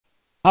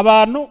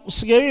abantu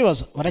usigaye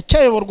bibaza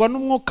baracyayoborwa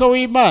n'umwuka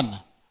w'Imana.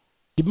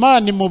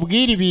 Imana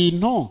imubwira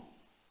ibintu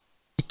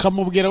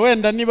ikamubwira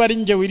wenda niba ari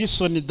nge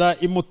Wilson da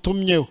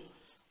imutumyeho,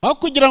 aho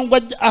kugira ngo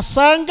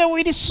asange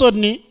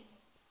Wilson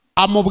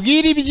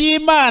amubwira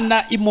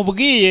iby'Imana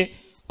imubwiye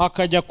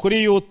akajya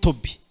kuri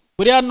YouTube.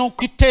 Buriya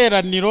nuko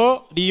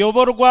iteraniro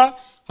riyoborwa,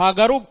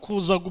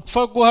 hagarukuza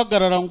gupfa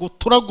guhagarara ngo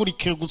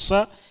turagurike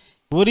gusa.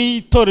 Buri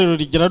itorero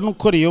rigira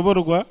nuko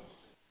riyoborwa.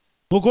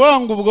 Ukuvuga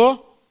ngo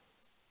ubwo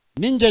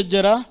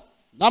n'ingegera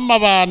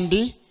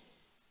n'amabandi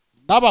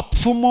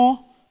n'abapfumu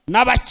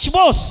n'abaki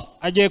bose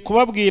agiye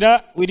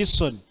kubabwira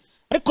Wilson.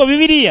 Ariko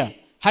Bibiliya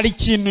hari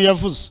ikintu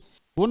yavuze.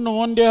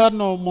 Ubundi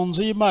hano mu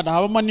nzu y'Imana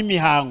habamo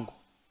n'imihango.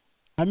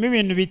 Hamo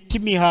ibintu bita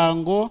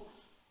imihango.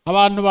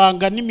 Abantu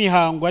banga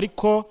n'imihango,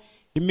 ariko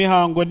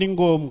imihango ni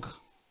ngombwa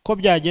ko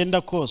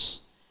byagenda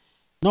kose.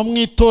 No mu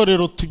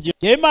itorero tugiye,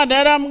 Imana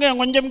yarambwiye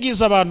ngo nge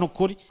mbwiza abantu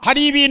kuri.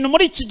 Hari ibintu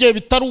muri iki gihe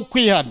bitari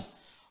ukwihana.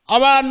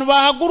 Abantu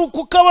bahaguruka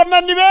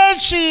ukabona ni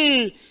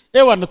benshi,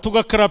 ewana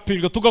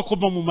tugakarapinga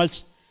tugakoma mu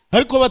mashyi,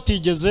 ariko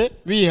batigeze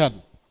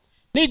bihana.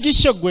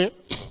 Nigishegwe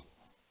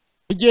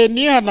igihe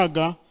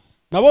nihanaga,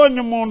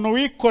 nabonye umuntu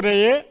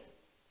wikoreye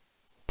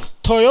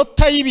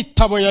Toyota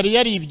y'ibitabo yari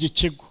yaribye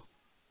ikigo.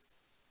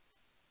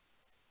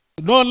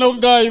 None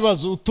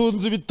ngayibaza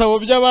utunze ibitabo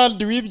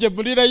by'abandi wibye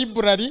muri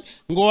library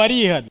ngo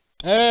warihana.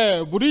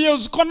 Buriya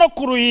uziko no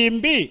ku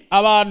ruhimbi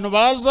abantu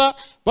baza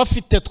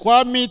bafite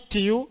twa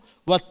mitiyu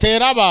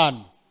batera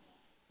abantu,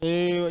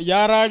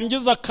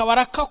 yarangiza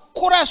akabara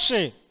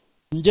kakurashe.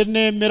 Nge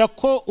nemera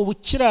ko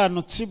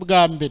ubukiranutsi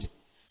bwa mbere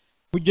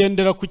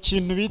bugendera ku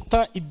kintu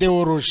bita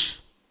ideology.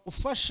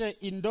 Ufashe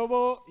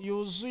indobo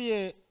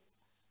yuzuye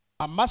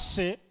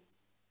amase,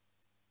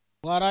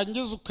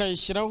 warangiza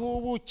ukayishyiraho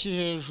ubuki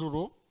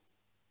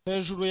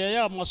hejuru ya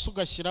ya mase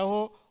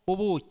ugashyiraho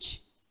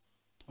ubuki.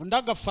 Undi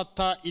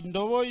agafata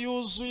indobo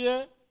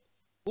yuzuye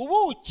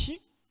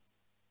ubuki,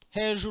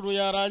 hejuru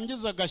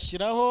yarangiza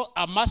agashyiraho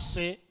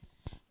amase,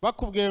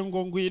 bakubwiye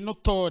ngo ngwino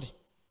utore.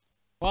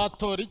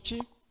 Watora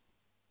iki?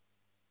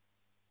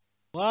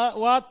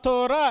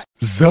 Watora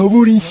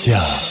Zaburi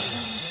nshya.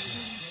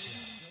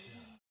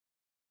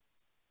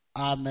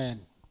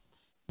 Amen.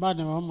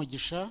 Imana ibahe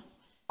umugisha.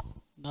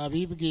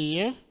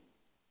 Nabibwiye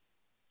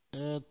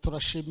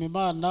turashima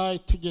Imana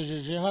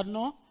itugejeje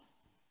hano,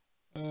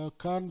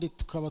 kandi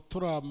tukaba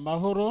turi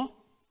amahoro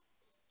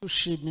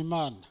dushima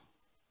Imana.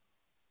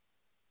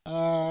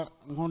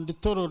 Nkunda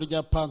itorero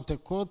rya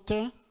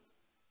Pentecote,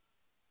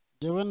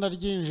 yewe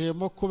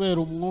naryinjiyemo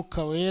kubera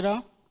umwuka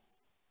wera.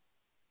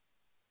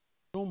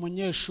 Ni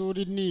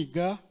umunyeshuri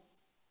niga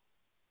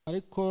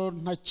ariko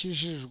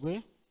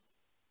ntakijijwe.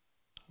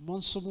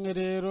 Umunsi umwe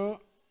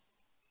rero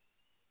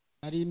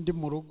nari ndi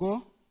mu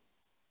rugo,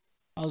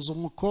 aza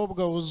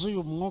umukobwa wuzuye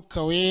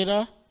umwuka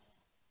wera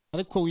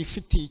ariko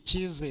wifitiye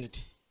icyizere.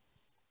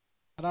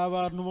 Hari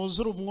abantu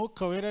buzura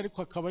umwuka wera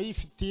ariko akaba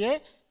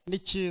yifitiye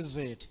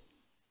n'icyizere.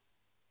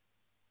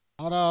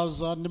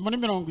 Araza, ndi muri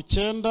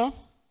 90,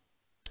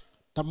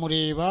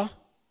 ndamureba,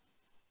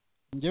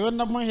 ngewe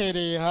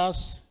namuhereye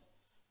hasi,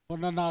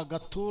 mbona ni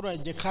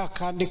agaturage ka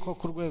kandi ko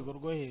ku rwego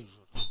rwo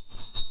hejuru,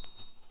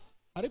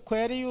 ariko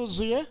yari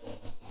yuzuye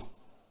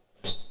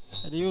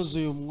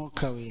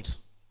umwuka wera.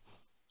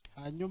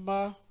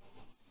 Hanyuma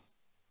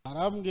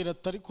arambwira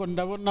ati ariko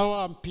ndabona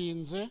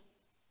wampinze,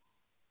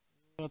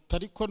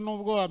 ariko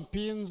nubwo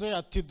wampinze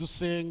ati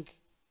dusenge.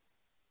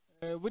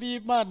 Buri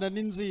Imana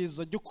ni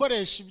nziza, jya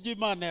ukoresha ibyo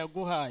Imana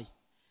yaguhaye.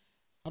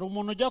 Hari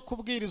umuntu ujya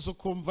kubwiriza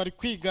ukumva ari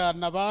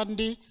kwigana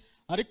abandi,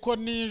 ariko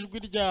n'ijwi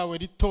ryawe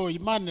ritoya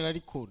Imana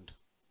irarikunda.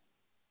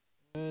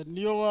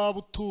 Niyo waba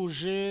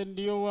utuje,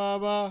 niyo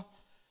waba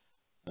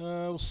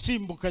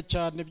usimbuka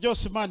cyane,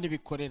 byose Imana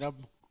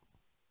ibikoreramo.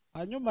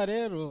 Hanyuma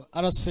rero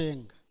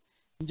arasenga.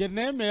 Nge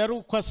nemeye ari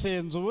uko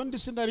asenze, ubundi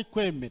sinari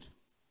kwemera.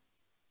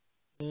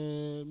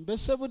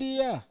 Mbese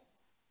buriya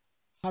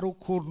hari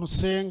ukuntu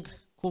usenga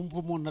kumva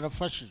umuntu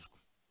arafashijwe.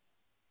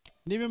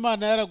 Niba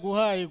Imana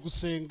yaraguhaye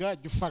gusenga,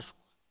 jya ufashwa.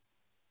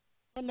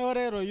 Noneho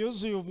rero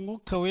yuzuye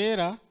umwuka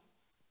wera,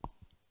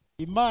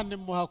 Imana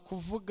imuha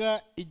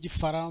kuvuga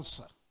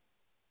igifaransa.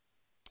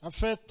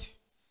 Afete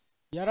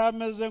yari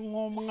ameze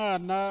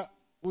nk'umwana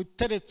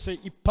uteretse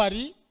i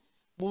Paris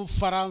mu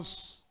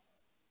Bufaransa.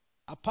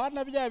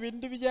 Apana bya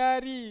bindi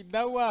byari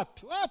na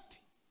wapi.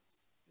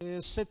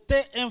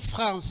 C'était un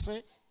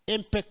français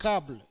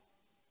impeccable.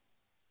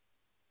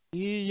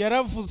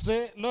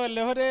 Yaravuze.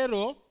 Noneho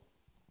rero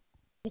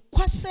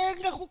uko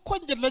asenga, kuko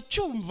nge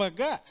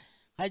nacyumvaga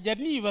hajya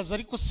nibaza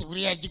ariko se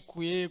buriya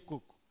gikuye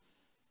koko.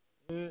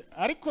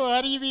 Ariko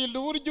hari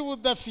ibintu buryo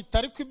budafite,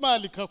 ariko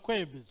Imana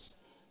ikakwemeza.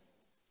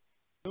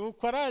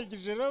 Nuko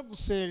arangije rero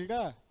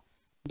gusenga,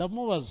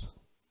 ndamubaza,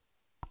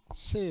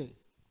 se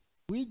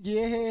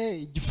wigiye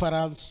hehe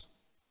igifaransa?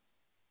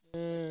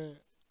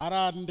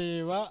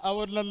 Arandeba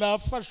abona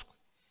nafashwe.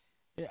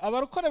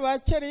 Abarokore ba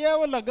Kera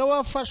yabonaga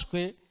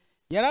wafashwe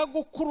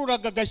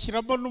yaragukururaga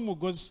agashyiramo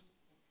n'umugozi,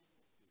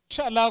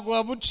 ntabwo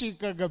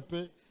wamucikaga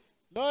pe.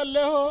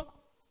 Noneho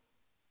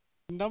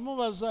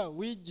ndamubaza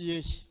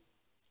wigiye he?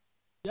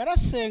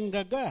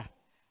 yarasengaga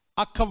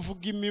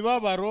akavuga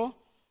imibabaro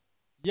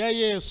ya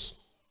Yesu,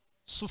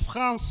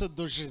 souffrance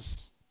de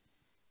Jésus.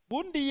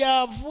 Bundi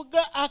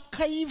yavuga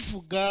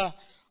akayivuga,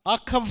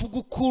 akavuga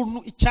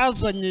ukuntu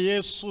icyazanye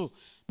Yesu.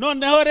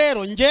 Noneho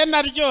rero nge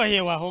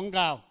naryohewe aho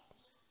ngaho.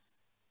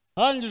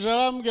 Hangije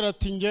arambwira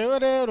ati ngewe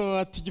rero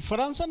ati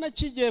Igifaransa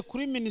nakigiye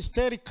kuri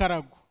ministeri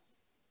Karago.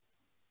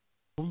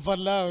 Umva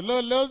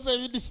nawe lose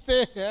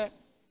ministeri.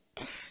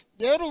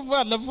 Ngewe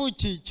ruva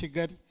navukiye i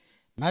Kigali.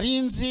 Nari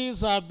nzi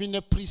za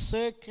bine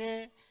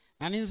priseke,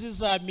 nari nzi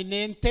za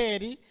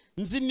minenteri,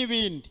 nzi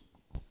n'ibindi.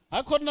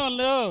 Ariko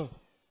noneho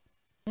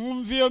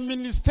mwumva iyo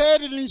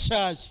ministeri ni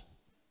nshyashya.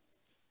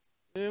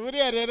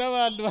 Buriya rero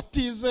abantu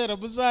batizera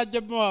muzajye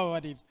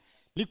mubabarira.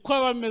 Niko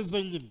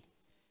bameze nyine.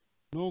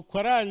 Nuko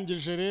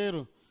arangije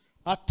rero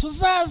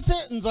atuzaze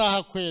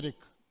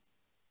nzahakwereka.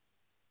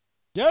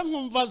 Njye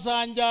nkumva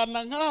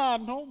zanjyana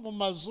nk'ahantu mu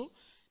mazu.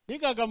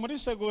 Nigaga muri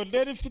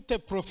segonderi ifite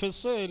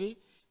profeseri,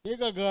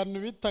 nigaga ahantu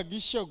bitaga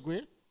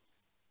Ishyogwe.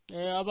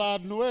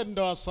 Abantu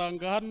wenda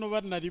wasanga hano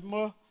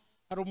banarimo,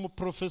 hari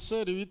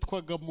umuprofeseri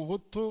witwaga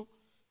Muhutu,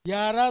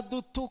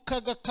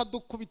 yaradutukaga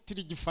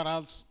kadukubitira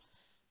Igifaransa.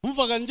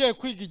 Numvaga ngiye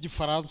kwiga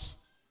Igifaransa.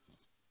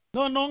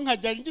 Noneho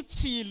nkajya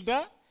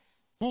ngitsinda,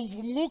 nkumva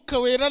umwuka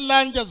wera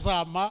nanjye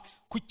azama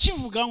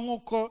kukivuga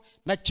nk'uko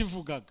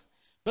nakivugaga.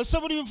 Mbese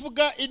buri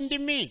uvuga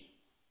indimi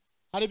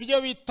hari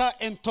ibyo bita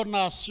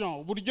intonation,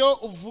 uburyo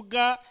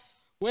uvuga.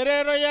 We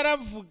rero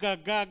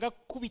yaravugaga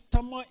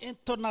agakubitamo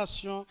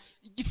intonation,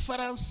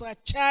 Igifaransa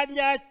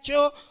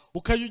cyanyacyo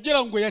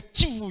ukayugira ngo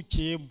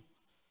yakivukiyemo.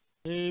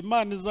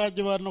 Imana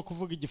izajye bano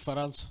kuvuga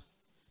Igifaransa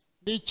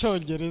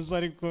n'icyongereza,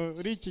 ariko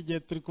uri iki gihe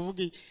turi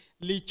kuvuga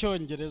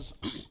n'icyongereza.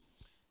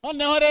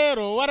 Noneho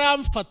rero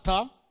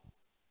waramfata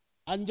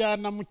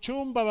anjyana mu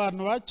cyumba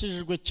abantu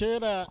bakijijwe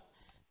kera.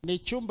 Ni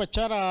icyumba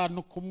cyari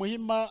ahantu ku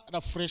Muhima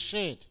la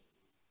Fraîcheur.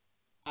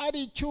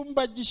 Ari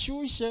icyumba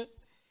gishyushye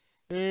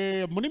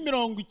muri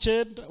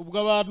 90. Ubwo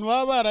abantu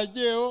baba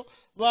baragiyeho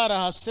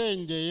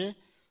barahasengeye.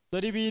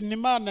 Dore ibintu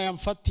Imana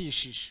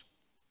yamfatishije.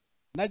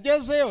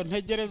 Nagezeyo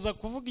ntegereza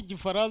kuvuga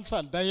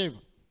Igifaransa ndaheba.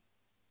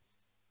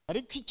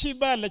 Ariko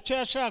ikibana cyo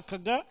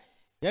yashakaga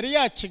yari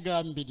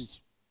yakigambiriye.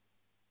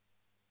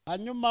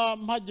 Hanyuma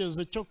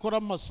mpageze cyo kora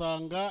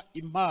amasanga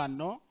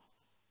impano.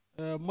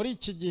 Muri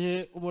iki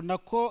gihe ubona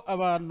ko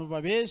abantu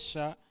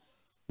babeshya.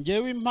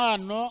 Ngewe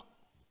impano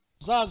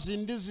za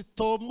zindi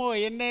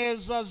zitomoye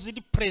neza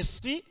ziri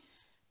presi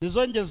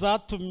nizo nge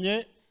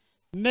zatumye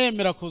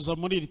nemera kuza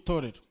muri iri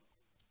torero.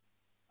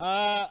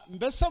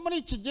 Mbese muri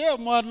iki gihe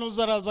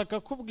umuhanuzi araza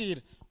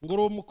akakubwira ngo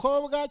uri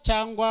umukobwa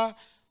cyangwa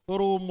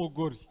uri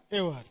umugore.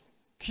 Ewa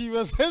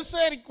kibaze se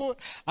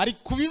ari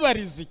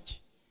kubibariza iki?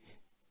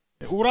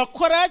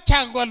 Urakora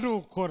cyangwa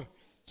ntukora?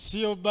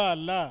 Siyo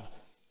bala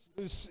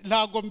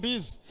ntago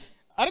mbizi.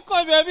 Ariko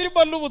biba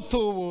birimo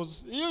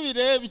n'ubutubuzi. Iyo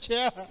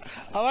birebye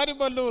aba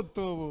arimo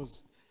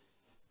n'ubutubuzi.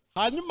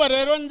 Hanyuma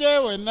rero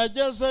ngewe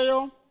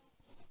nagezeyo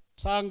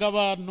sanga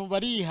abantu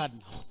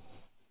barihana.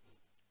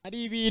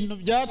 Hari ibintu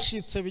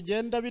byacitse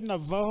bigenda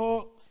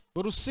binavaho.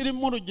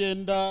 Urusirimu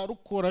rugenda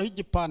rukuraho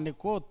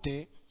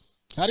igipantekote.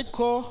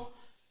 Ariko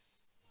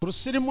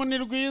urusirimu ni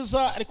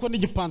rwiza, ariko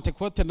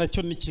n'igipantekote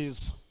nacyo ni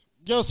cyiza.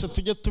 Byose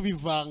tujye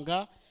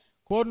tubivanga.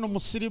 Kubona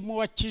umusirimu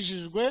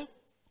wakijijwe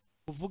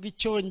uvuga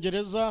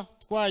Icyongereza,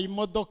 utwaye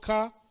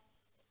imodoka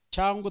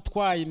cyangwa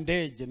utwaye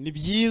indege ni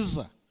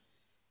byiza.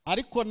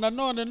 Ariko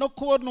nanone no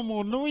kubona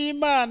umuntu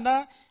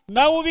w'Imana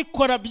nawe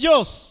ubikora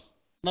byose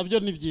nabyo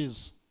ni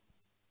byiza.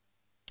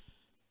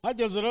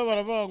 Hageze rero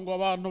baravuga ngo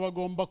abantu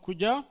bagomba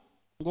kujya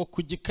ngo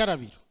ku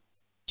gikarabiro.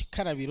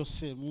 Gikarabiro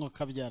se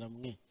mwuka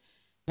byaramwe.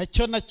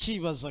 Nacyo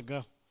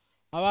nakibazaga.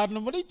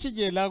 Abantu muri iki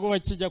gihe ntago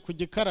bakijya ku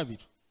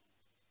gikarabiro.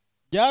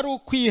 Byari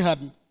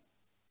ukwihana.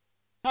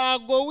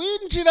 Ntago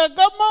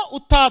winjiragamo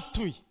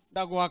utatuye.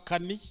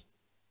 Ndaguhakaniye.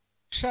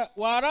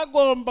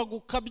 Waragomba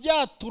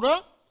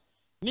gukabyatura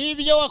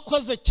n'ibyo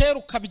wakoze kera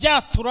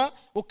ukabyatura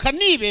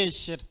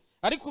ukanibeshyera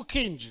ariko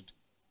ukinjira.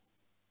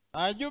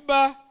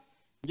 Hanyuma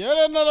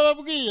ngewe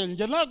narababwiye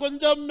nge ntago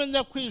njya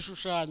menya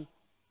kwishushanya.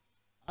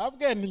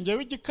 Abwe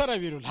ngewe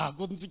igikarabiro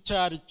ntago nzi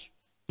cyari cyo.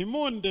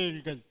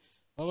 Nimundenganye.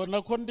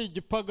 Babona ko ndi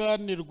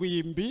igipagani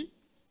rwimbi.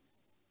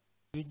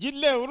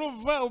 Igile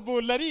uruva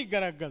umuntu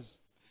arigaragaza.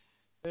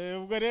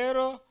 Ubwo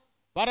rero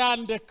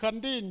barandeka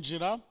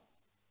ndinjira.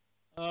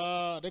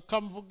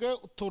 Reka mvuge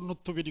utuntu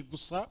tubiri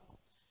gusa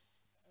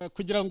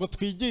kugira ngo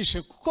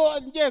twigishe,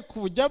 kuko ngiye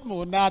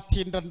kubujyamo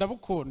natinda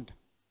ndabukunda.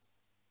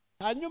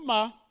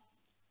 Hanyuma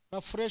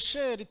la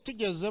Fraîcheur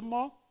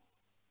tugezemo,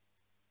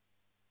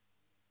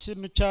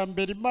 ikintu cya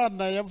mbere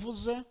Imana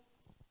yavuze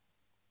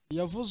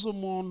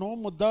umuntu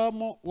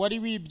w'umudamu wari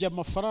wibye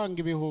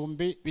amafaranga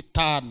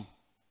 5,000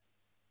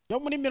 yo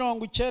muri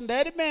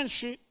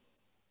 90.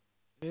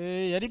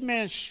 Yari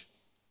menshi.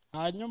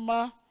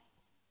 Hanyuma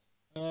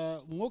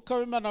umwuka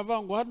w'Imana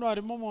avuga ngo hano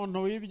harimo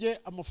umuntu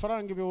wibye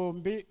amafaranga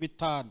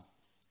 5,000.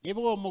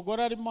 Niba uwo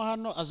mugore arimo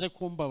hano aze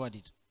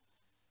kumbabarira.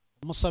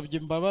 Musabye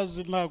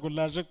imbabazi ntago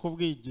naje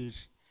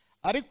kubwigisha.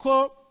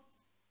 Ariko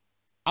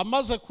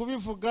amaze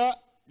kubivuga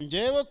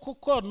ngewe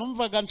kuko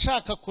numvaga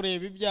nshaka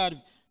kureba ibyari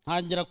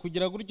ntangira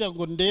kugira gutya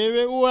ngo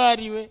ndebe uwo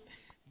ari we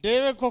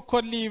ndebe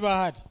koko niba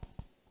hari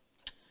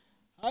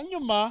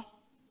hanyuma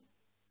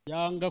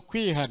yanga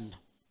kwihana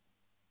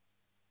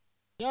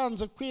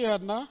yanze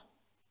kwihana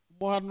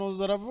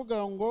umuhanuzi aravuga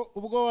ngo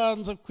ubwo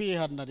wanze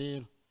kwihana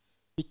rero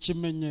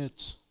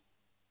ikimenyetso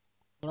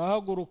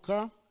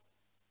urahaguruka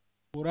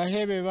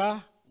urahebeba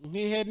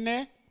nk'ihene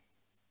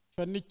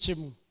cyo ni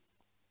kimwe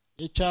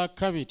icya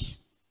kabiri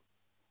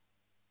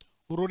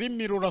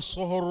ururimi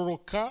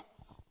rurasohororoka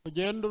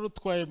ugenda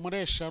urutwaye muri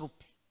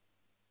esharupe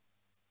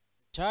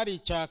cyari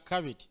icya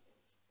kabiri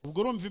ubwo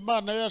urumva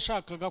Imana yo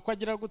yashakaga ko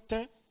agira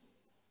gute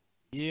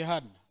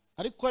yihana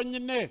ariko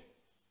nyine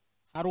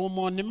hari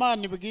umuntu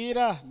Imana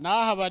ibwira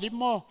naha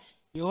barimo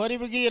ihora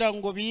ibwira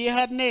ngo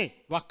bihane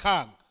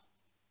bakanga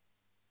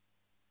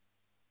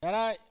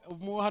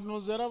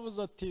umuhanuzi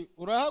yaravuze ati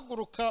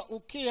urahaguruka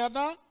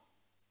ukihana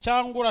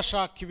cyangwa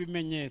urashaka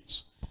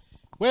ibimenyetso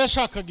we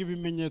yashakaga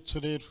ibimenyetso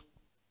rero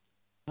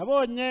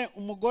nabonye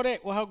umugore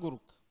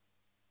uhaguruka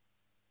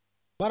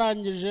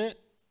barangije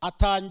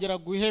atangira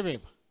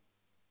guhebeba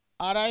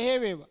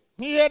arahebeba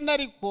nk'ihene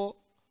ariko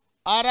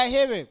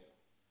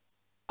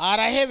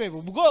arahebeba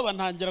ubwoba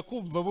ntangira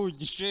kumva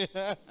bugishe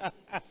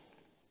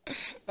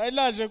ari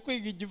naje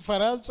kwiga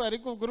igifaransa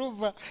ariko ubwo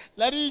urumva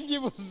nari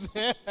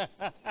ngibuze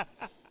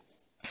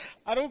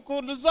ari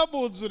ukuntu uza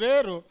mu nzu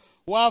rero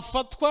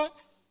wafatwa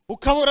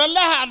ukabura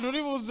n'ahantu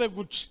uri buze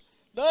guca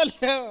none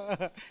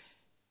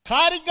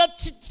kari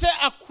gatsitse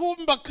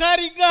akumba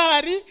kari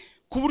gahari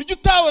ku buryo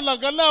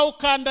utabonaga nawe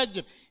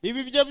ukandagira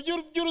ibi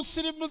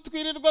by'urusirimu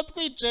twirirwa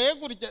twicaye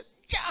gutya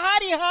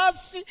hari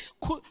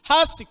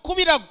hasi ku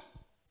birago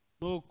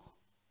nuko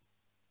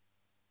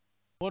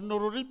bona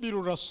ururimi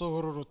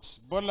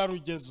rurasohororotse bona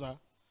rugeza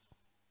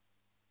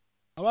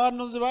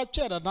abahanuzi ba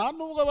kera nta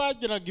nubwo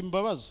bagiraga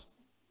imbabazi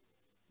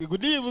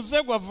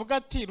nibuze ngo avuga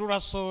ati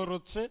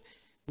rurasohorotse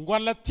ngo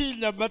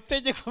anatinya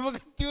amategeko avuga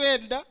ati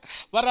wenda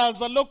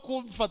baraza no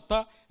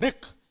kumfata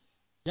reka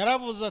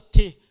yaravuze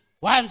ati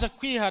wanze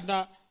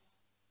kwihana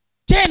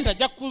genda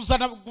jya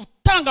kuzana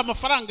gutanga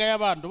amafaranga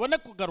y'abantu ubone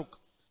kugaruka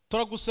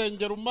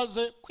turagusengera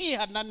umaze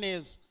kwihana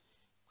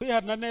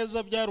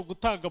neza byari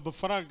ugutanga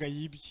amafaranga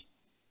yibye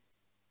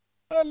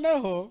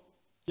noneho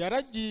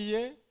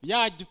yaragiye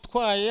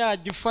yagitwaye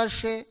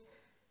yagifashe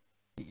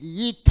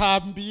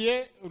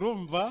yitambiye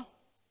urumva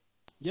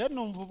njye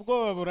numva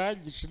ubwoba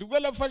burangije nibwo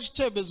nafashe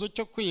icyemezo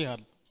cyo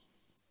kwihana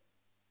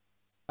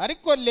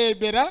ariko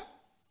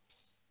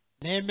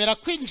nemera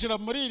kwinjira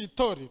muri iri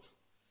torero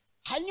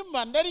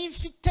hanyuma nari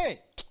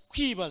mfite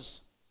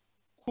kwibaza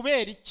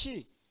kubera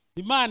iki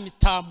Imana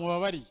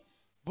itamubabariye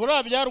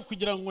buriya byari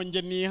ukugira ngo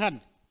njye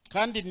nihane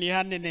kandi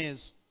nihane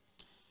neza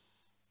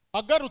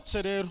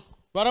agarutse rero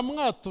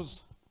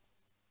baramwatuza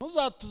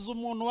muzatuza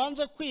umuntu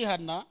wanze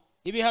kwihana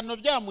ibihano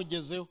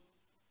byamugezeho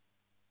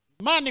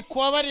Imana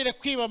ikubabarire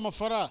kwiba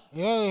amafaranga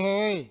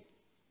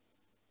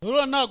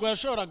rero ntabwo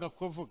yashoboraga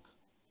kuvuga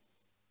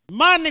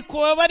Imana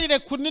ikubabarire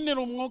kuninira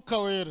umwuka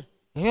wera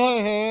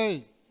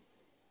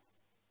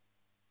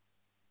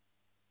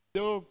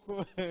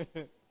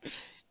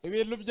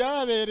ibintu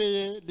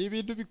byabereye ni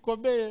ibintu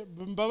bikomeye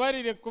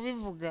mbabarire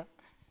kubivuga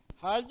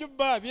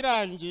hanyuma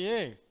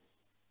birangiye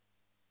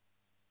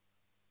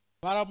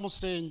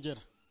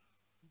baramusengera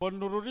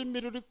mbona ururimi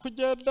ruri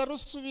kugenda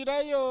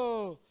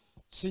rusubirayo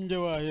singe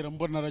wahera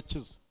mbona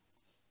arakiza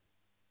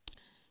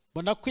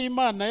mbona ko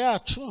Imana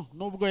yacu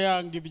nubwo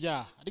yanga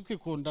ibyaha ariko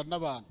ikunda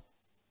n'abantu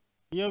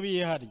iyo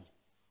bihariye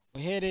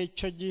uhereye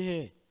icyo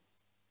gihe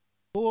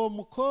uwo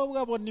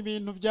mukobwa abona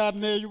ibintu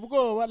byanteye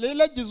ubwoba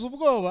rero agize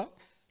ubwoba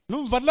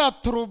numva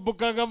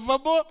naturumbuka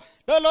agavamo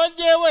noneho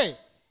ngewe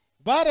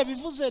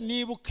barabivuze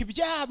nibuka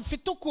ibyaha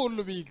mfite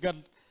ukuntu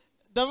bigana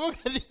ndavuga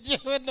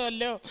ngewe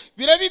noneho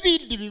biraba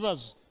ibindi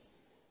bibazo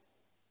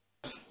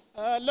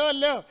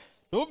noneho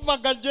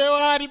numvaga ngewe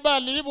hari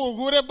Imana iri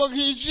bunkuremo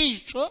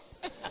nk'ijisho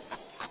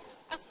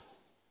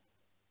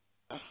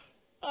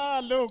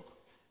nuko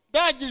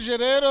ndangije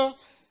rero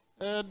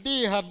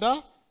ndihana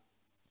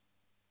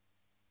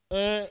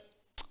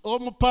uwo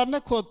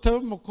mupanekote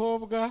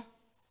w'umukobwa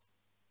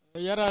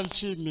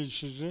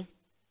yaranshimishije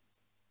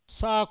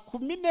saa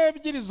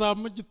 12 za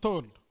mu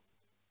gitondo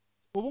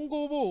ubu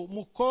ngubu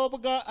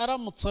umukobwa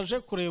aramutse aje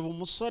kureba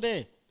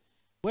umusore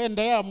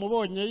wenda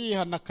yamubonye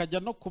yihana akajya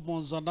no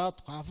kumuzana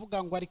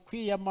twavuga ngo ari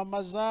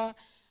kwiyamamaza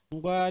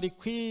ngo ari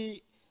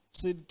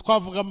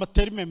twavuga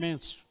amaterime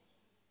menshi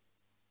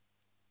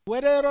we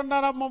rero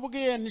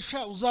naramubwiye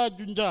nisha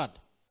uzajya unjyana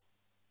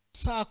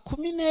saa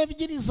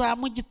 12 za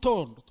mu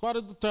gitondo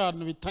twari dutuye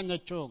ahantu bita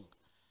Nyacyonga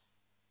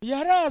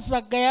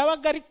yarazaga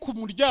yabaga ari ku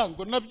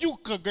muryango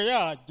nabyukaga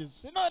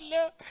yahageze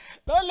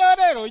none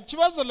rero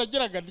ikibazo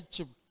nagiraga ni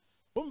kimwe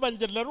umva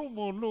nge nari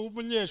umuntu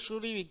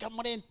w'umunyeshuri wiga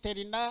muri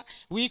interina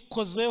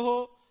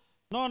wikozeho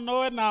none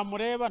we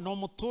namureba ni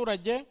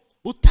umuturage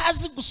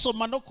utazi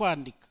gusoma no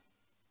kwandika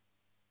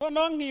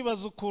noneho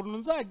nkibaza ukuntu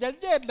nzajya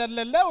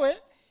ngendana nawe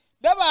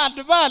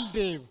n'abantu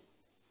bandeba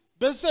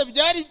mbese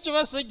byari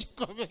ikibazo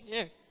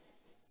gikomeye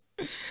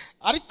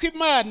ariko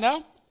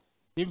Imana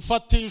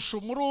imfatisha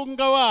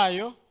umurunga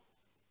wayo,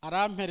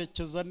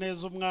 aramperekeza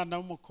neza umwana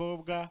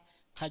w'umukobwa,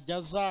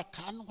 kajyaza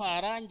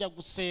kantwara njya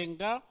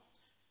gusenga,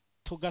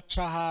 tugaca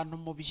ahantu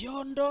mu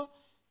byondo,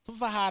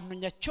 tuva ahantu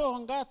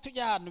Nyacyonga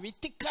tujya ahantu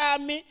bita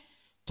Ikami,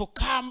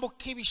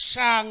 tukambuka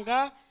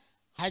ibishanga,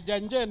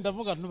 hajya ngenda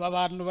avuga ntuba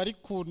abantu bari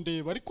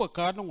kundeba ariko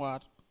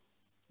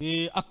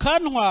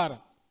akantwara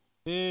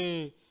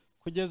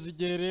kugeza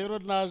igihe rero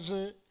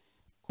naje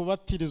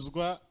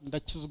kubatirizwa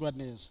ndakizwa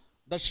neza.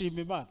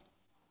 Ndashima Imana.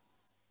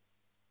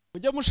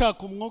 Ujye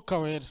mushaka umwuka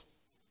wera.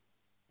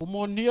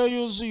 Umuntu iyo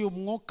yuzuye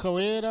umwuka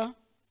wera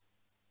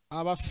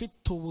aba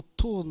afite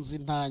ubutunzi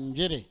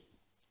ntangere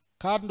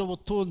kandi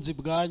ubutunzi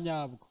bwa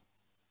nyabwo.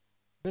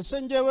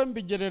 Mbese ngewe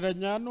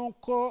mbigereranya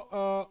nuko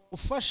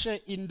ufashe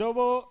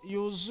indobo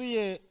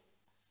yuzuye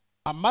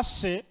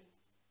amase,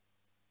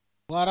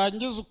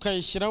 warangiza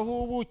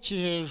ukayishyiraho ubuki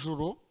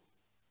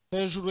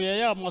hejuru ya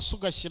ya mase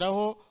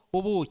ugashyiraho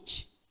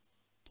ubuki,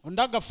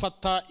 undi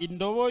agafata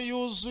indobo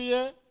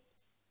yuzuye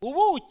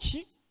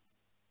ubuki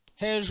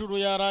hejuru,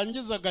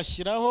 yarangiza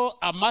agashyiraho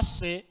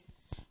amase,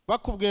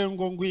 bakubwiye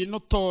ngo ngwino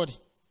utore,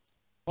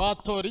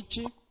 watora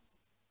iki?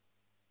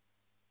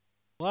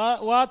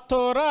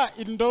 Watora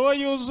indobo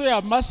yuzuye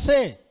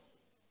amase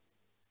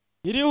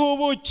iriho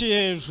ubuki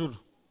hejuru.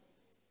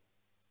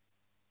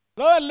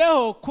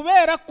 Noneho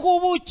kubera ko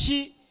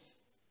ubuki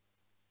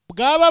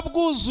bwaba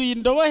bwuzuye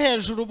indobo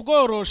hejuru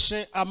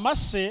bworoshe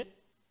amase,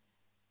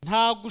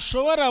 ntabwo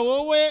ushobora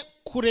wowe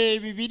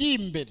kureba ibiri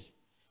imbere.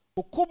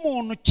 Uko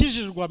umuntu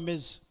ukijijwe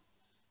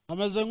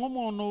ameze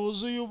nk'umuntu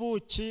wuzuye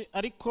ubuki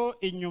ariko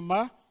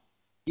inyuma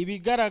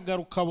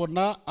ibigaragara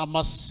ukabona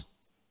amase.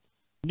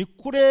 Ni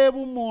kureba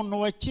umuntu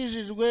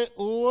wakijijwe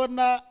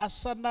ubona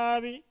asa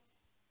nabi.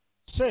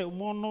 Se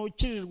umuntu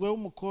ukijijwe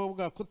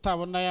w'umukobwa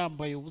kutabona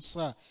yambaye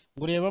ubusa,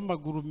 ngo urebe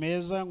amaguru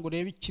meza, ngo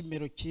urebe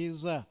ikimero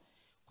cyiza,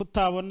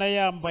 kutabona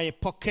yambaye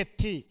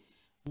poketi,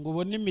 ngo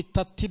ubone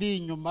imitati iri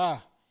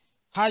inyuma,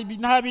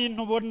 nta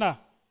bintu ubona.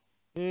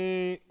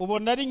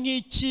 Ubona ari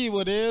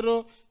nk'ikibo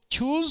rero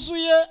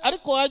cyuzuye,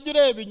 ariko wajya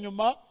ureba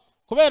inyuma,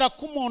 kubera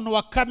ko umuntu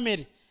wa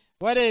kamere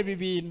wareba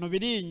ibintu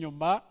biri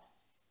inyuma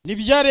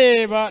nibyo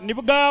areba, ni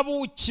bwa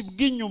buki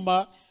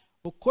bw'inyuma.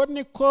 Uko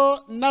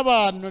niko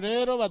n'abantu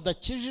rero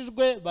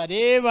badakijijwe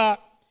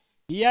bareba.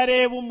 Iyo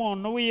areba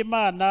umuntu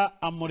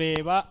w'Imana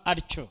amureba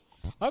atyo,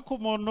 ariko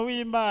umuntu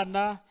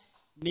w'Imana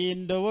ni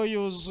indobo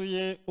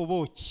yuzuye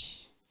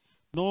ubuki,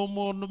 ni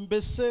umuntu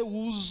mbese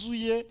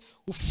wuzuye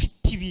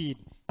ufite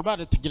ibintu.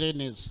 Imana tugire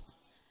neza.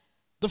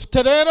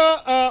 Dufite rero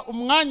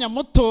umwanya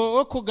muto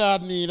wo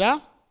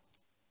kuganira.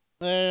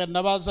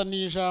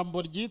 Nabazaniye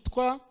ijambo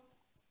ryitwa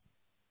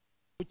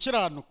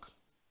gukiranuka,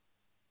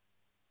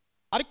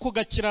 ariko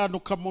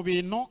ugakiranuka mu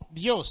bintu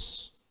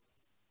byose,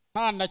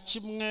 nta na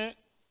kimwe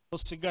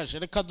usigaje.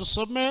 Reka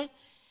dusome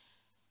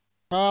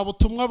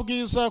ubutumwa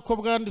bwiza ko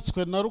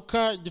bwanditswe na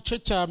Luka igice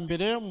cya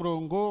mbere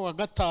umurongo wa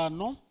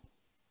 5.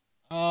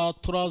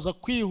 Turaza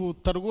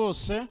kwihuta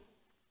rwose,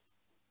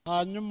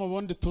 hanyuma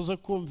ubundi tuze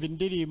kumva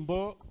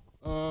indirimbo,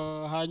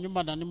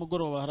 hanyuma na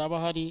nimugoroba haraba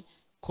hari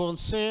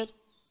concert,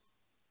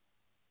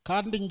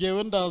 kandi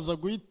ngewe ndaza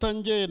guhita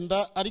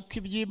ngenda, ariko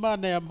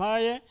iby'Imana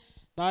yampaye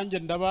nanjye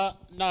ndaba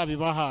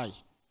nabibahaye.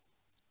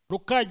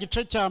 Luka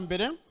igice cya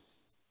mbere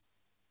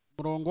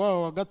umurongo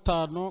wa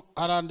 5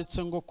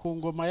 aranditse ngo ku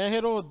ngoma ya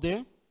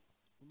Herode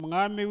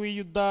umwami w'i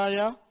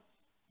Yudaya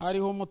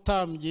hariho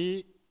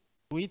umutambyi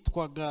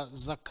witwaga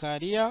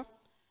Zakariya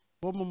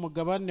wo mu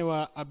mugabane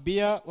wa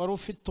Abiya, wari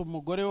ufite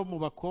umugore wo mu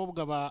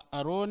bakobwa ba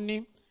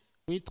Aroni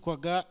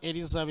witwaga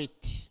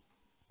Elizabeti.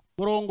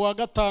 Umurongo wa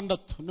 6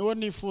 niwo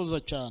nifuza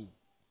cyane.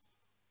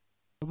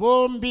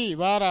 Bombi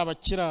bari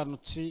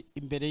abakiranutsi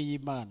imbere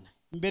y'Imana.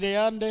 Imbere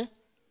yande?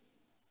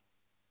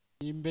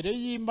 Imbere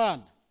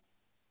y'Imana.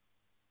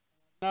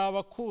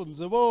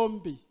 Nabakunze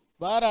bombi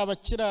bari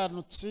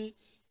abakiranutsi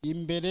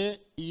imbere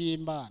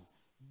y'Imana.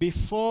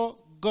 Before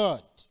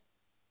God.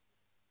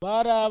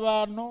 Bari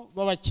abantu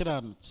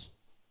b'abakiranutsi.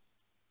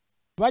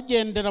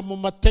 Bagendera mu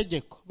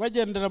mategeko.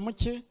 Bagendera mu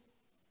ki?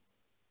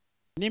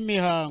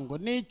 N'imihango.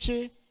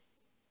 N'iki?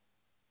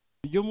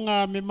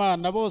 By'umwami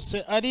Imana,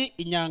 bose ari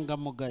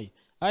inyangamugayo.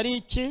 Ari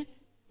iki?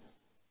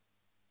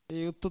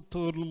 Utu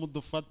tuntu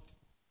mudufate.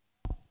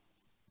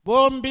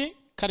 Bombi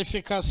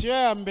qualification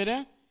ya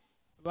mbere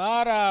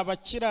bari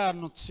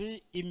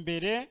abakiranutsi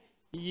imbere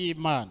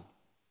y'Imana,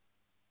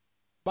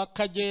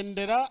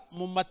 bakagendera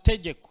mu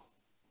mategeko.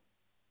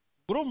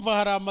 Urumva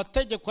hari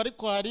amategeko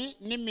ariko hari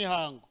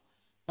n'imihango.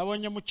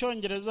 Nabonye mu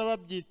Cyongereza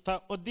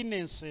babyita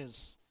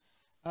ordinances.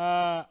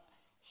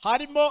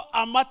 Harimo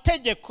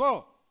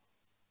amategeko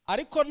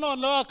ariko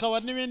noneho hakaba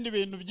n'ibindi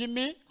bintu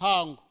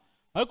by'imihango,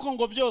 ariko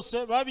ngo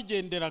byose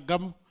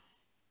babigenderagamo.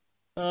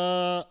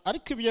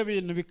 Ariko ibyo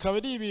bintu bikaba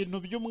ari ibintu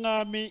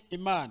by'umwami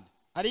Imana,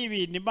 ari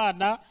ibintu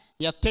Imana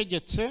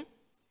yategetse.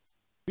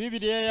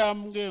 Bibiliya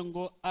yambwiye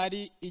ngo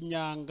ari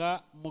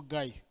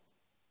inyangamugayo.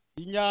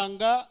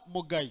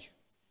 Inyangamugayo.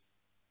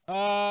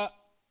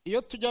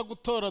 Iyo tujya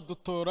gutora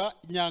dutora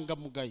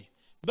inyangamugayo.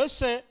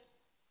 Mbese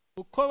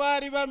uko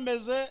bari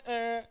bameze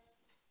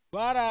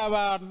bari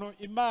abantu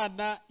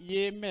Imana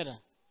yemera,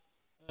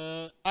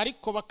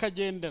 ariko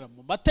bakagendera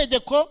mu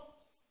mategeko,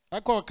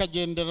 ariko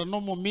bakagendera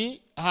no mu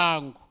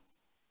mihango.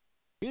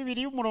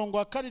 Bibiri y'umurongo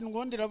wa 7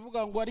 undi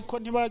iravuga ngo ariko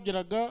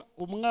ntibagiraga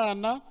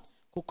umwana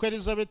kuko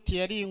Elizabeth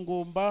yari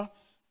ingumba,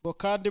 ngo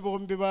kandi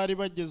bombi bari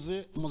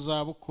bageze mu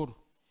zabukuru.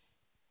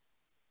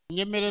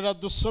 Nyemerera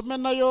dusome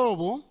na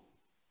Yobu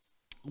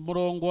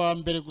umurongo wa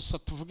 1 gusa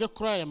tuvuge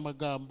kuri aya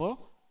magambo.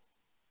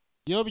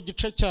 Yobu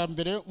igice cya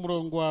 1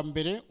 umurongo wa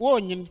 1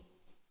 wonyine.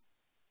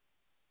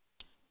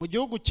 Mu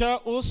gihugu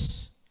cya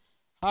Usi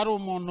hari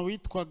umuntu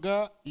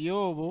witwaga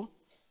Yobu,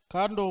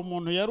 kandi uwo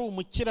muntu yari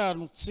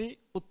umukiranutsi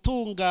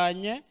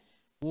utunganye,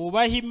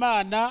 wubaha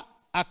Imana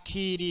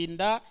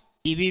akirinda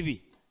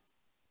ibibi.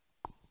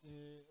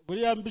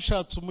 Buriya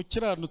mbishatse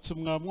umukiranutsi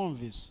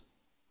mwamwumvise.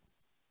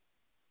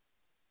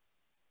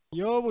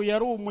 Yobu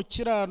yari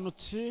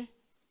umukiranutsi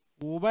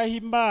wubaha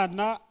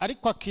Imana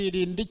ariko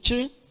akirinda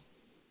iki?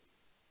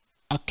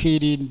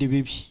 Akirinda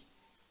ibibi.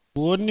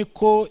 Uwo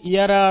niko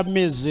yari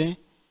ameze.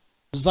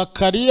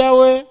 Zakariya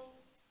we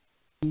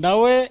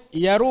nawe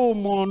yari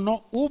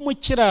umuntu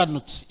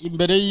w'umukiranutsi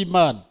imbere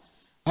y'Imana,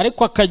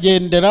 ariko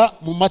akagendera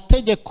mu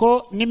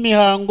mategeko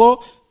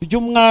n'imihango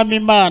by'umwami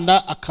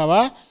Imana,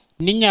 akaba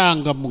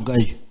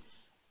n'inyangamugayo.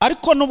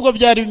 Ariko nubwo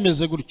byari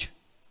bimeze gutyo,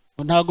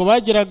 ntago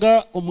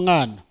bagiraga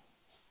umwana.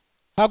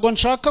 Ntago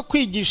nshaka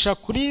kwigisha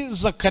kuri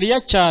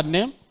Zakariya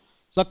cyane.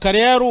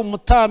 Zakariya yari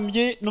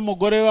umutambyi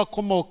n'umugore we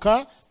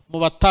wakomoka mu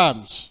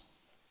batambyi,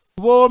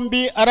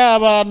 bombi ari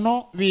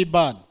abantu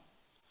b'Imana.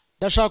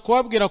 Ndashaka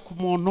kubabwira ku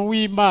muntu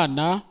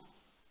w'Imana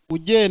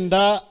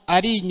ugenda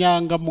ari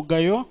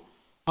inyangamugayo,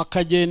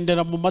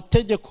 akagendera mu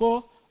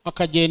mategeko,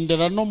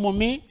 akagendera no mu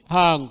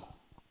mihango.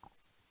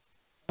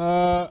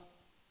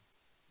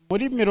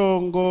 Muri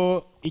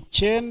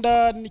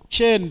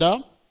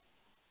 99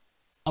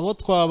 abo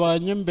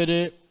twabanye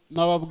mbere,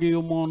 nababwiye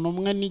umuntu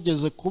umwe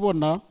nigeze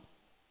kubona.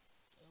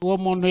 Uwo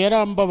muntu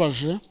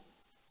yarambabaje.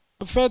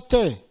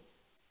 Afite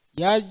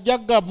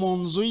yajyaga mu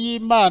nzu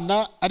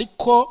y'Imana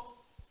ariko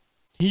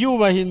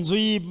ntiyubahe inzu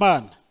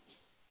y'Imana,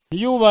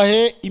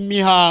 ntiyubahe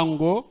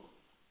imihango.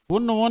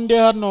 Ubundi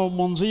hano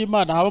mu nzu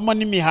y'Imana habamo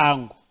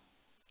n'imihango,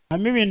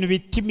 habamo ibintu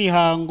bita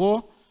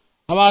imihango.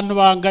 Abantu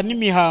banga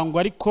n'imihango,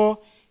 ariko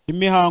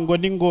imihango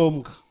ni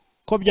ngombwa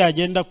ko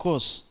byagenda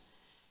kose.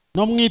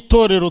 No mu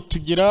itorero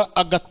tugira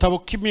agatabo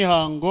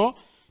k'imihango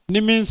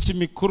n'iminsi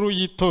mikuru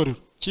y'itorero,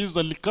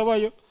 kiza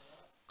likabayo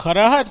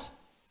karahari.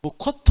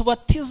 Uko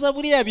tubatiza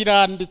buriya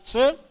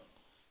biranditse.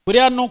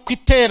 Buriya nuko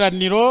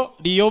iteraniro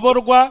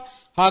riyoborwa,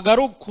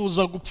 hagaru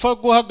kuza gupfa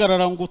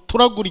guhagarara ngo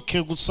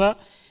turagurike gusa.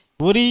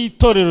 Buri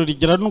itorero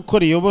rigira nuko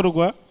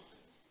riyoborwa,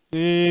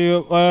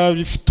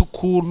 bifite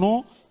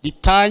ukuntu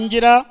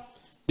ritangira,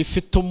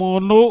 rifite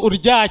umuntu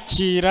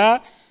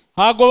uryakira.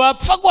 Ntago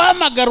bapfa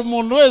guhamagara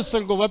umuntu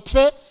wese ngo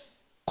bapfe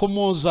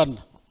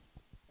kumuzana,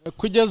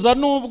 kugeza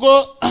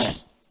nubwo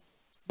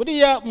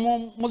buriya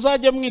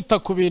muzajye mwita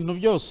ku bintu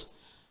byose.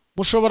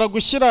 Mushobora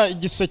gushyira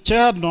igiseke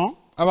hano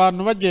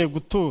abantu bagiye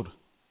gutura,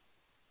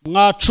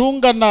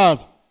 mwacunga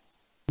nabi,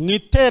 mu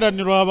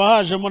iteraniro haba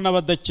hajemo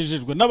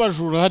n'abadakijijwe,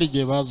 n'abajura hari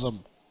igihe bazamo.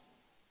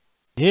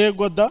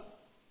 Yego da,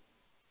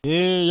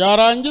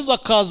 yarangiza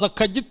akaza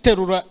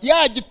akagiterura,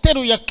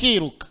 yagiteruye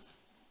akiruka,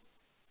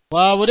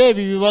 waba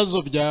ureba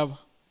ibibazo byaba.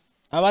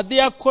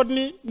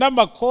 Abadiyakoni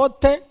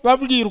n'amakote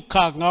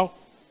babwirukankaho.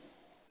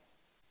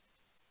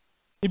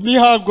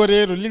 Imihango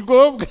rero ni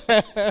ngombwa.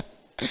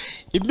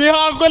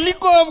 Imihango ni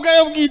ngombwa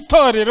yo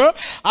bw'itorero,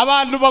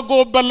 abantu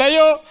bagomba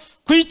nayo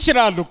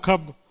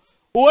kwikiranukamo.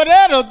 Uwo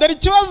rero dore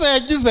ikibazo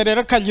yagize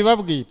rero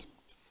kanyibabwira.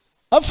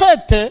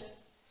 Afite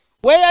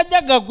we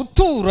yajyaga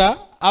gutura,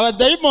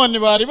 abadayimoni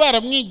bari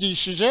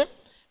baramwigishije,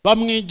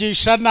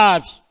 bamwigisha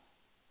nabi.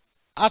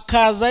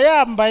 Akaza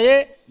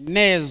yambaye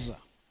neza,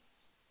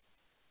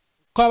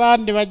 ko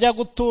abandi bajya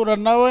gutura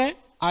nawe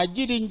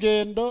agira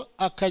ingendo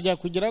akajya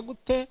kugira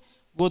gute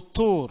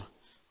gutura.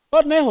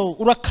 Noneho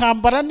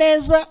urakambara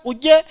neza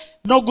ujye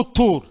no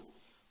gutura.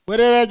 We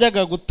rero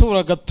yajyaga gutura,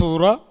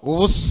 agatura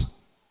ubusa.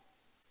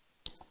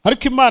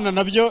 Ariko Imana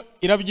nabyo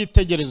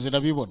irabyitegereza,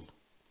 irabibona.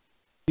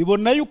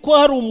 Ibona yuko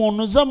hari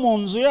umuntu uza mu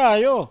nzu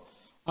yayo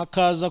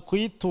akaza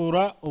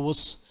kuyitura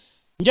ubusa.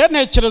 Njye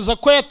ntekereza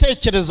ko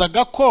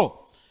yatekerezaga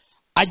ko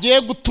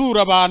agiye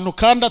gutura abantu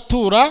kandi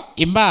atura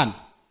Imana.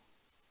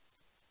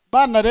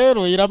 Imana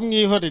rero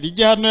iramwihorera.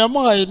 Igihano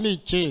yamuhaye ni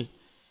iki?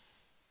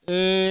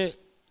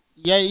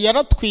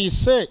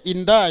 Yaratwise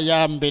inda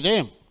ya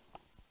mbere,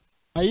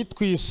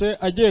 ayitwise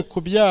agiye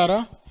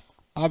kubyara,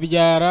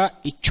 abyara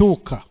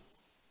icyuka.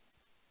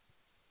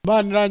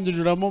 Imana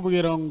irangije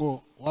iramubwira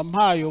ngo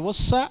wampaye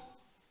ubusa,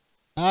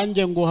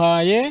 nanjye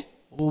nguhaye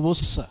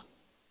ubusa.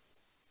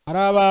 Hari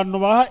abantu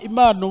baha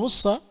Imana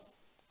ubusa,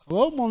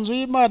 kabaho mu nzu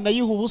y'Imana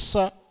yiha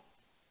ubusa,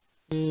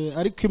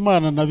 ariko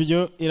Imana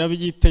nabyo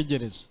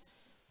irabyitegereza.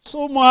 Si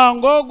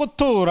umuhango wo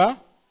gutura,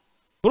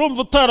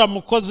 urumva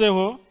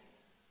utaramukozeho.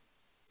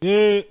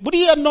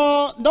 Buriya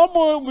no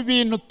mu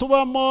bintu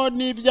tubamo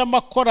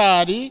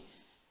n'iby'amakorari,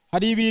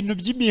 hari ibintu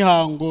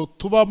by'imihango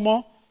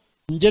tubamo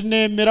nge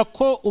nemera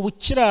ko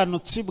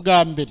ubukiranutsi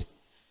bwa mbere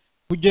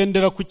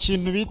bugendera ku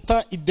kintu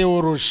bita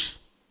ideoloji.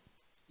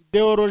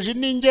 Ideoloji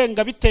ni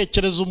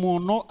ingengabitekerezo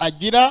umuntu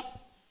agira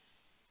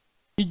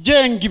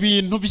igenga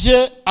ibintu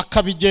bye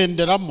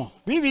akabigenderamo.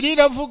 Bibiliya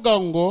iravuga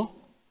ngo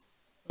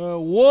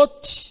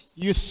what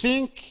you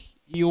think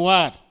you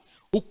are.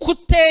 Uko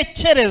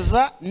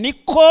utekereza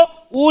niko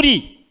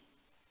uri.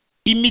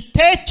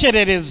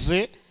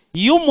 Imitekerereze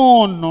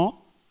y'umuntu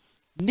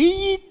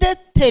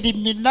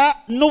niyidetermina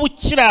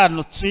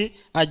n'ubukiranutsi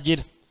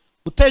agira.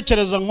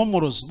 Utekereza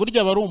nk'umurozi,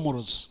 burya aba ari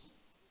umurozi.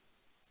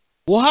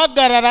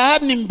 Uhagarara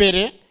hano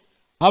imbere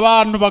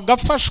abantu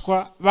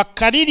bagafashwa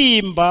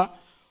bakaririmba,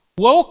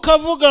 wowe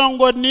ukavuga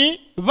ngo ni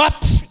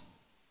bapfe,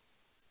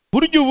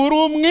 burya uba uri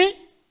umwe.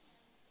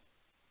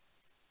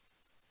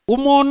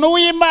 Umuntu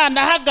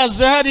w'Imana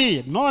ahagaze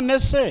hariya, none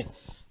se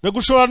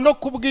ushobora no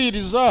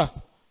kubwiriza,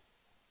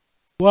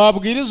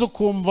 wabwiriza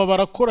ukumva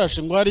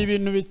barakorashe ngo hari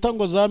ibintu bita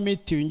ngo za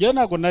mitiwe. Nge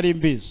ntabwo nari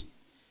mbizi.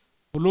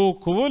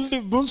 Uruko ubundi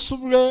munsi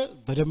umwe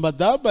dore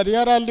madamu ari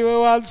yarandi we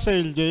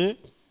wansengeye,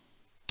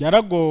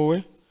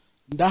 yaragowe,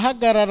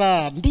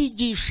 ndahagarara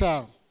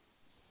ndigisha,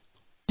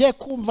 ngiye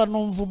kumva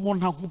numva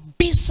umuntu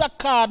ankubise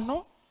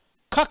akantu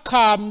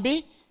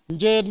k'akambi,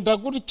 ngenda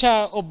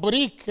gutya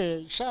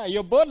oburike, sha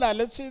iyo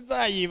bonane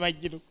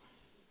sinzayibagirwa.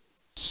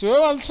 Si we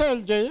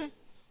wansengeye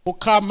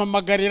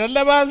ukampamagarira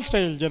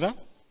n'abansengera.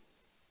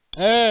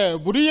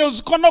 Buriya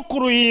uzi ko no ku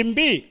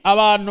ruhimbi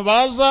abantu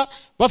baza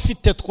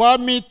bafite twa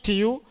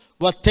mitiyu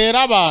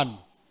batera abantu,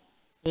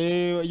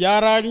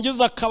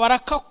 yarangiza akabara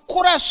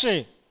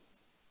kakurashe.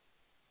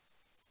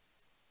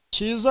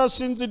 Kiza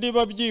sinzi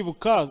niba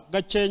byibuka,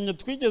 Gakenke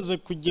twigeze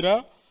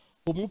kugira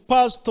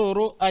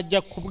umupasitoro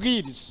ajya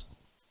kubwiriza,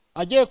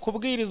 agiye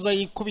kubwiriza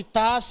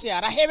yikubita hasi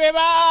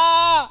arahebeba,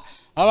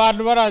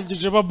 abantu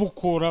barangije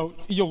bamukura.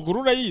 Iyo nkuru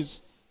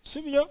urayizi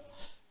sibyo?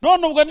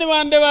 None ubwo ni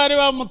bande bari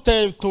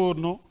bamuteye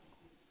utuntu?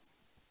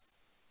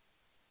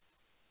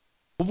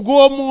 Ubwo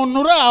uwo muntu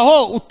uri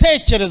aho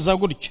utekereza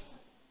gutyo,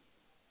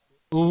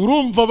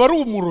 urumva bari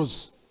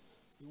umurozi,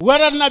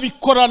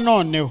 waranabikora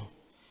noneho.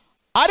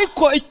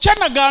 Ariko icyo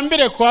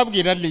nagambire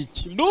kubabwira ni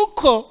iki,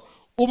 nuko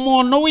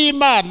umuntu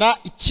w'Imana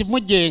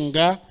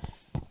ikimugenga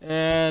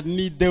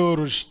ni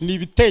ideoloji, ni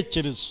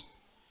ibitekerezo.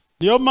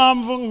 Niyo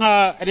mpamvu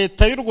nka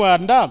leta y'u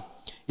Rwanda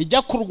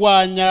ijya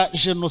kurwanya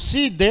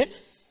jenoside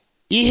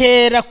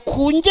ihera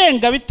ku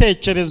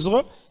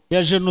ngengabitekerezo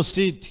ya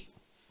jenoside.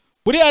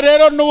 Buriya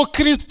rero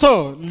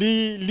n'ubukristo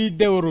ni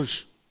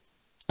ideoloji,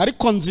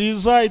 ariko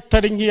nziza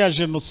itari nk'iya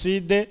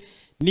jenoside.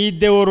 Ni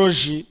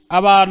ideoloji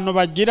abantu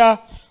bagira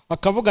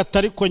bakavuga ati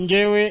ariko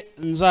ngewe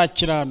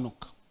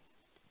nzakiranuka.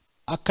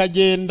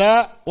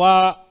 Akagenda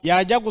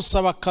yajya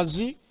gusaba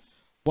akazi,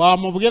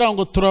 wamubwira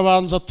ngo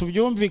turabanza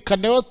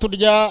tubyumvikaneho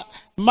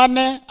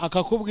turyamane,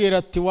 akakubwira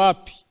ati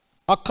wapi,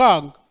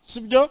 akanga.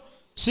 Sibyo?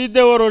 Si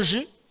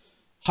ideoloji.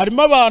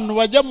 Harimo abantu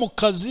bajya mu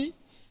kazi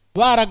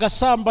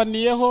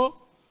baragasambaniyeho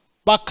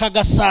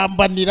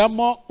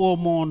bakagasambaniramo uwo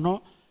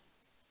muntu.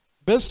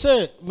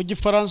 Bese mu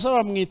gifaransa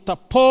bamwita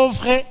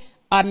pauvre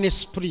en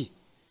esprit.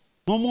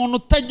 Ni umuntu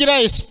utagira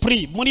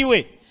esprit muri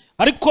we,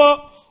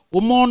 ariko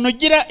umuntu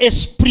ugira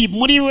esprit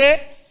muri we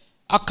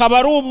akaba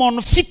ari umuntu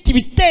ufite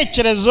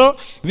ibitekerezo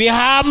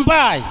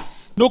bihambaye.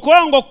 Ni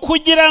ukuvuga ngo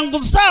kugira ngo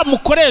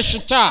uzamukoreshe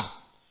icyaha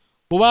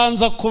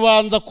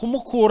kubanza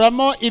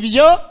kumukuramo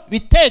ibyo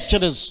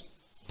bitekerezo.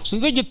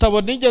 Sinzi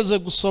igitabo nigeze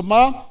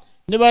gusoma,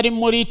 niba ari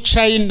muri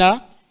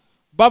China,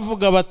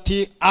 bavuga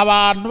bati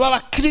abantu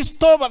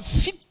b'abakristo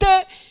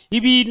bafite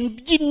ibintu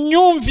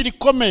by'imyumvire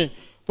ikomeye,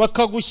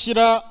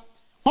 bakagushyira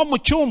nko mu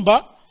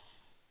cyumba,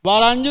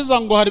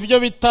 barangiza ngo hari ibyo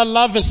bita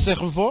lave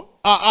cerveau,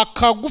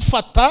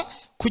 akagufata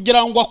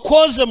kugira ngo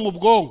akoze mu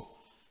bwonko.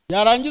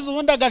 Yarangiza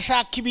ubundi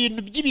agashaka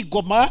ibintu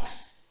by'ibigoma,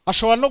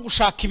 ashobora no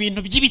gushaka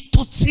ibintu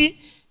by'ibitutsi,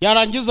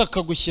 yarangiza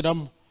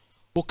akagushyiramo,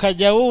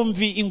 ukajya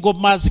wumva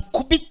ingoma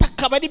zikubita,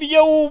 akaba ari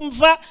byo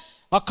wumva,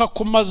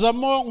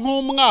 akakumazamo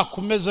nk'umwaka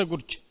umeze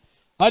gutyo,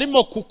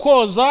 harimo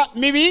kukoza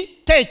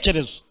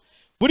n'ibitekerezo.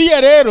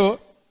 Buriya rero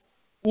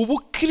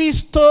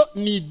ubukristo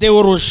ni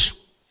ideoloji,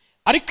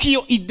 ariko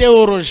iyo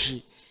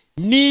ideoloji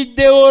ni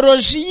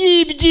ideoloji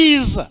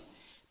y'ibyiza,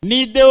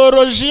 ni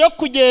ideoloji yo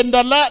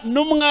kugendana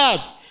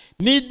n'umwami,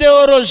 ni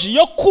ideoloji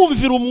yo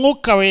kumvira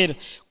umwuka wera.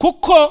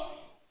 Kuko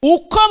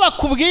uko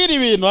bakubwira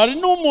ibintu, hari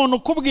n'umuntu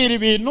ukubwira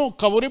ibintu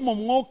ukaba uri mu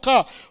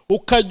mwuka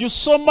ukajya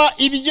usoma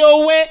ibyo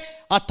we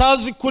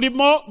atazi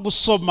kurimo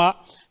gusoma.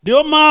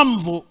 Niyo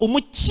mpamvu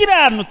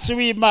umukiranutsi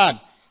w'Imana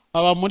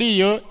aba muri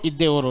iyo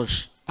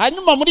ideoloji.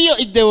 Hanyuma muri iyo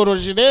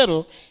ideoloji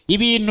rero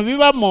ibintu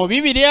bibamo,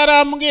 Bibiliya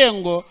yarambwiye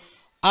ngo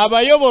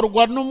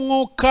abayoborwa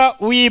n'umwuka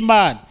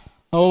w'Imana,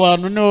 abo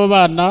bantu nibo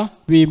bana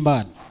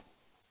b'Imana.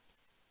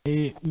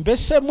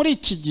 Mbese muri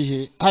iki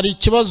gihe hari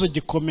ikibazo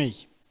gikomeye.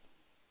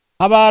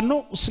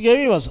 Abantu usigaye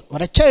bibaza,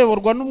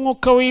 baracyayoborwa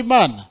n'umwuka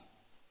w'Imana?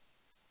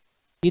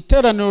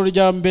 Iteraniro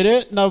rya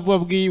mbere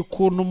nababwiye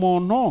ukuntu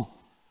umuntu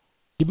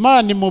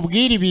Imana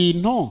imubwira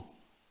ibintu,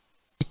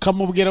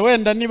 ikamubwira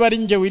wenda niba ari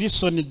nge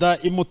Wilson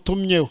da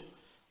imutumyeho,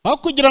 aho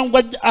kugira ngo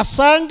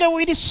asange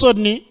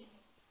Wilson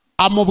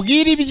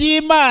amubwire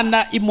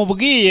iby'Imana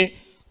imubwiye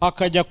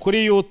akajya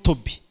kuri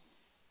YouTube.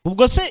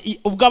 Ubwo se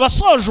ubwo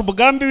abasoje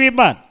umugambi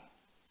w'Imana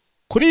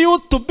kuri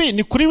YouTube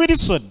ni kuri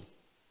Wilson.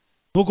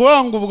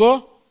 Nukuvuga ngo ubwo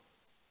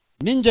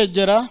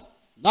n'ingegera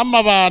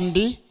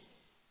n'amabandi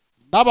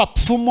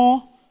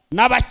n'abapfumu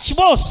n'abaki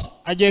bose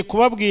agiye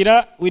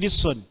kubabwira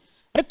Wilson.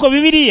 Ariko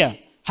Bibiliya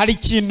hari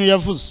ikintu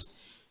yavuze.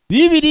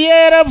 Bibiliya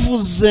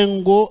yaravuze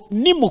ngo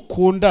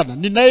nimukundana,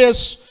 ni na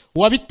Yesu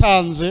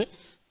wabitanze,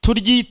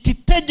 turyita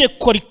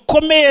itegeko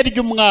rikomeye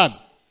ry'umwami.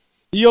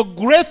 Iyo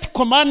great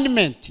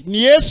commandment ni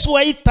Yesu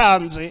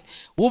wayitanze,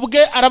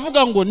 ubwe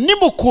aravuga ngo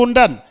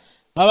nimukundana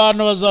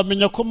abantu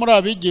bazamenya ko muri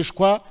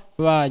abigishwa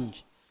banjye.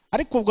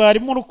 Ariko ubwo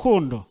harimo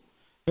urukundo.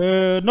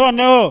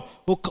 Noneho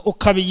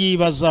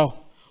ukabiyibazaho.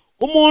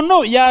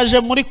 Umuntu yaje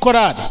muri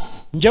korali,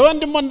 njyewe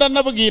ndimo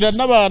ndanabwira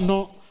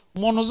n'abantu,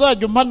 umuntu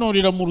uzajya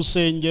umpanurira mu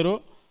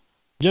rusengero,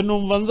 njye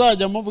numva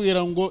nzajya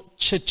mubwira ngo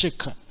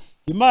ceceka,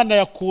 Imana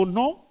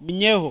yakuntu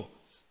mnyeho,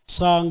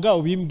 sanga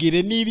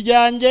ubimbwire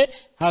n'ibyanjye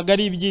ntago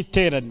ari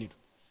iby'iteraniro.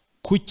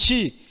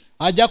 Kuki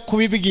ajya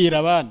kubibwira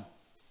abana?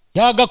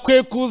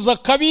 Yagakwiye kuza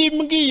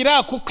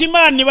kabimbwira, kuko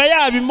Imana iba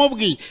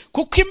yabimubwiye,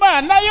 kuko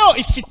Imana yo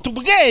ifite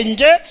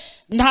ubwenge,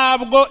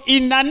 ntabwo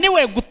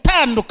inaniwe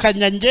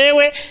gutandukanya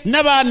njyewe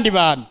n'abandi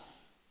bantu.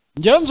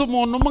 Njyewe nzi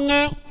umuntu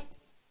umwe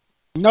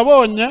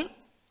nabonye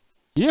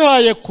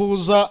yihaye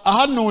kuza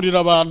ahanurira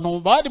abantu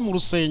bari mu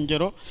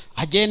rusengero,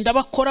 agenda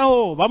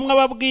bakoraho, bamwe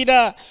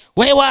babwira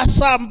we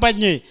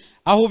wasambanye,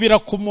 ahubira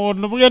ku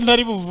muntu umwe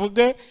ntari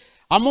buvuge,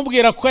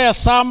 amubwira ko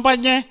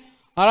yasambanye,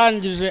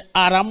 arangije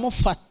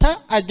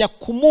aramufata ajya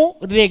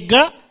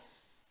kumurega,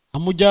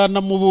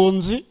 amujyana mu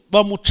bunzi,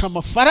 bamuca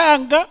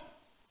amafaranga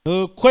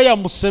ko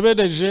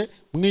yamusebereje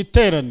mu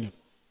iteraniro,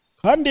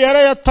 kandi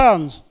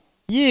yarayatanze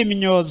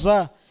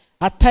yimyoza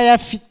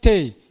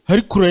atayafite,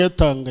 ariko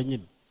urayatanga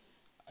nyine.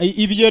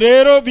 Ibyo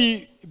rero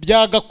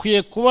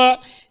byagakwiye kuba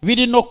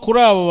biri no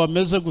kuri abo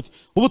bameze gute.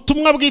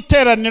 Ubutumwa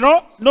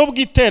bw'iteraniro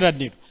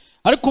n'ubw'iteraniro,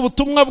 ariko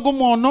ubutumwa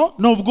bw'umuntu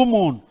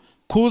n'ubw'umuntu.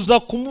 Kuza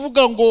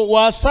kumuvuga ngo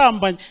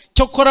wasambanye,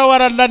 cyokora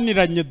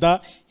warananiranye da,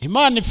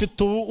 Imana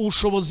ifite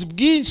ubushobozi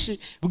bwinshi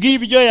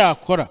bw'ibyo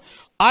yakora.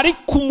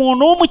 Ariko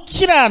umuntu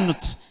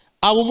w'umukiranutsi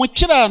aba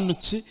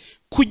umukiranutsi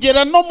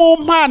kugera no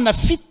mu mpano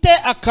afite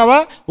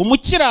akaba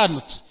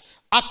umukiranutsi,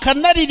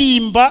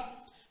 akanaririmba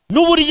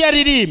n'uburyo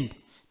aririmba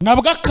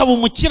nabwo akaba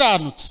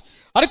umukiranutsi.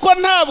 Ariko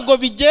ntabwo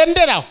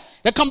bigenderaho.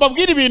 Reka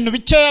mbabwire ibintu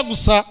bikeya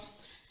gusa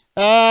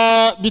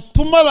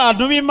bituma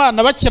abantu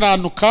b'Imana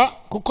bakiranuka,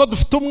 kuko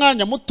dufite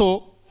umwanya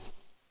muto.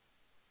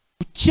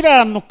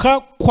 Gukiranuka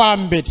kwa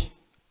mbere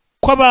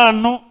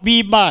kw'abantu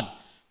b'Imana,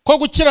 ko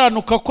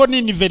gukiranuka ko ni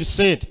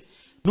universel,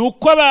 ni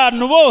uko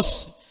abantu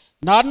bose,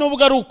 nta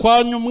nubwo ari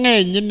ukwanyu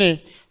mwenyine,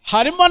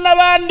 harimo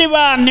n'abandi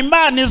bantu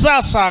Imana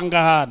izasanga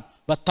ahantu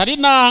batari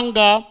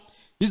nanga,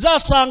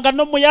 izasanga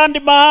no mu yandi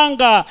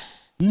mahanga,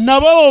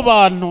 nabo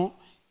bantu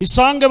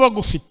isange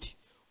bagufite.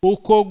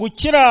 Uko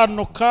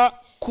gukiranuka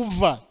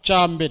kuva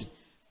cyambere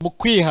mu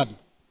kwihana.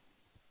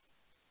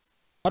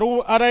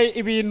 Ari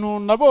ibintu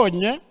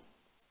nabonye,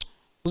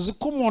 uzi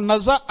ko umuntu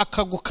aza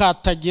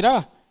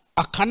akagukatagira,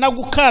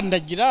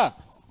 akanagukandagira,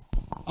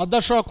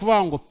 adashobora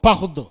kuvuga ngo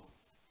pardon,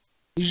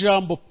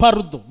 ijambo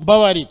pardon,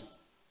 mbabarira,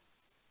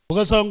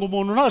 ugasanga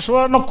umuntu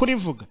ntashobora no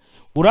kurivuga.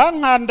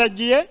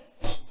 Urankandagiye,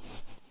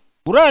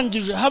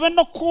 urangije habe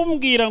no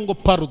kumbwira ngo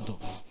pardon,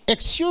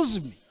 excuse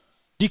me,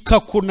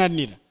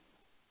 rikakunanira.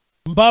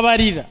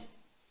 Mbabarira,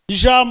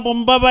 ijambo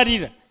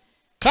mbabarira.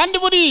 Kandi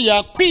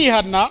buriya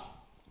kwihana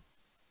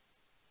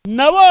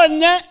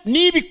nabonye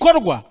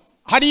n'ibikorwa.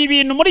 Hari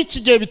ibintu muri iki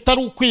gihe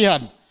bitari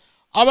ukwihana,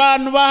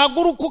 abantu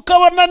bahaguruka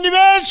ukabona ni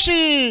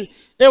benshi,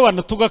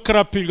 ewana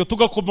tugakarapinga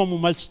tugakoma mu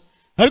mashyi,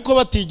 ariko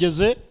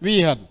batigeze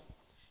bihana.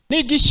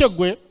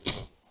 Nigishegwe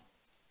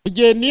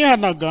igihe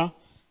nihanaga,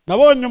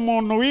 nabonye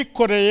umuntu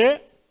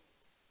wikoreye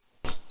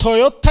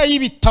Toyota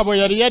y'ibitabo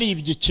yari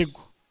yaribye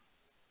ikigo.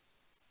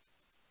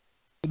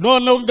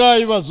 None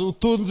ngayibaza,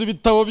 utunze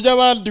ibitabo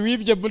by'abandi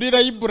wibye muri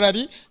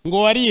library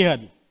ngo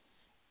warihana.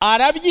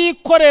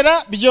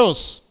 Arabyikorera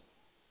byose,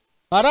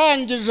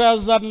 arangije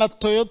azana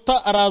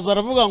Toyota, araza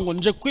aravuga ngo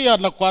nje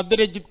kwihana kwa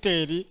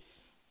diregiteri,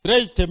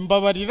 direte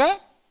mbabarira,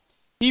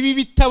 ibi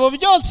bitabo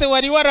byose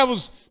wari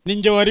warabuze,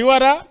 ninjye wari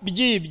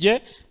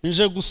warabyibye,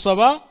 nje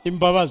gusaba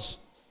imbabazi.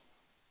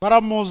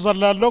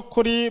 Baramuzana no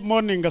kuri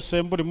morning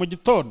assembly mu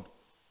gitondo,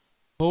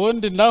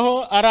 ubundi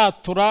naho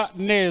aratura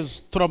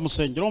neza,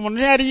 turamusengera. Umuntu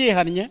yari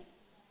yihannye,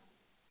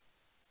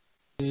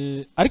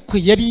 ariko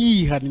yari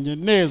yihannye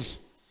neza.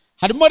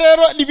 Harimo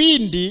rero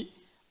ibindi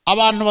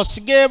abantu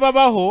basigaye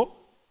babaho,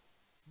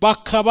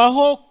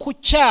 bakabaho ku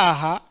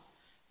cyaha,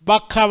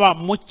 bakaba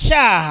mu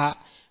cyaha,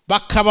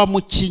 bakaba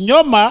mu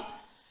kinyoma,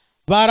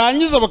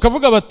 barangiza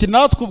bakavuga bati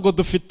natwe ubwo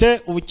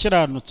dufite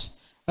ubukiranutsi.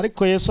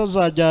 Ariko Yesu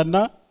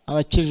azajyana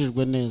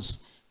abakijijwe neza.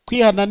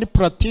 Kwihana ni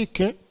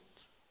pratique.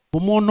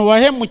 Umuntu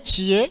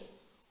wahemukiye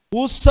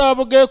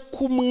usabwe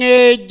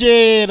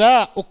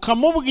kumwegera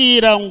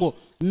ukamubwira ngo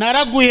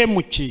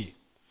naraguhemukiye,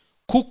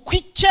 kuko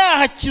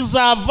icyaha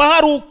kizava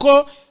hari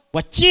uko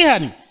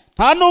wakihanye,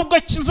 nta nubwo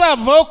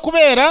kizavaho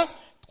kubera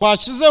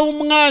twashyizeho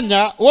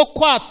umwanya wo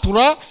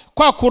kwatura,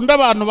 kwa kundi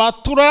abantu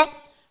batura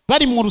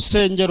bari mu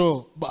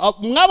rusengero.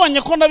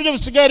 Mwabonye ko nabyo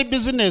bisigaye ari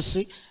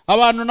bizinesi,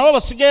 abantu nabo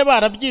basigaye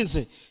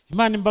barabyize.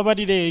 Imana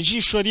imbabarire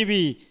ijisho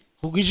ribi,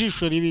 ubwo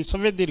ijisho ribi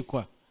savediri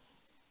kwa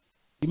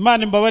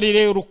Imana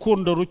imbabarire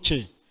urukundo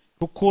ruke,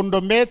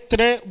 rukundo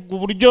metre, ubwo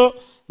buryo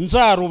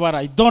nzarubara,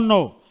 I don't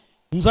know,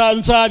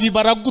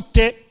 nzabibara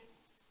gute,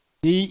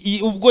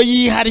 ubwo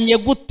yiharnye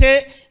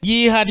gute,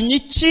 yiharnye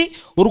iki,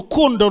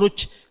 urukundo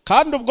ruke.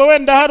 Kandi ubwo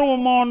wenda hari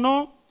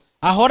umuntu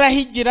ahora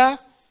higira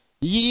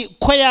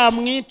ko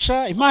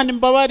yamwica, Imana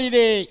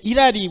imbabarire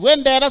irari,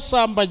 wenda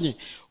yarasambanye,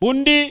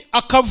 undi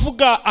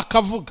akavuga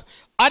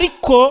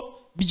ariko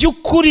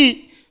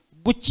by'ukuri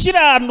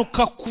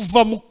gukiranuka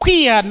kuva mu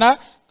kwihana,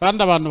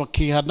 kandi abantu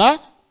bakihana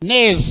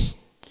neza.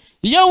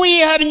 Iyo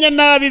wiharnye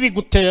nabi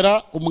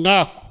bigutera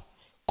umwako,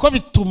 ko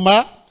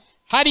bituma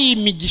hari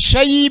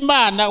imigisha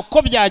y'Imana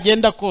uko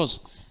byagenda kose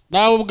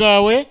nawe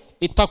ubwawe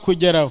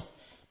itakugeraho.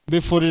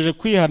 Bifurije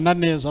kwihana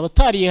neza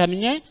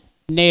abatarihannye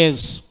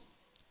neza.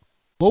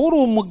 Wowe uri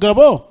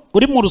umugabo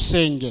uri mu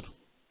rusengero,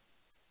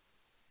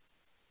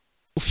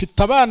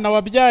 ufite abana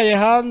wabyaye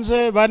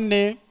hanze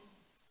 4,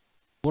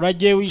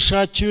 uragiye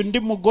wishakiye undi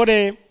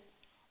mugore,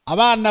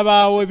 abana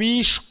bawe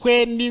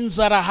bishwe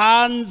n'inzara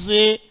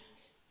hanze,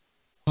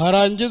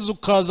 harangiza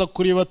ukaza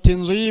kureba ati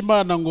inzu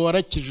y'Imana ngo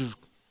warakijijwe.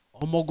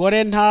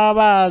 Umugore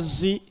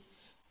ntabazi,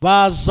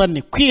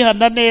 bazane.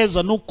 Kwihana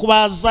neza nuko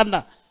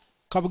bazana,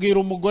 kabwira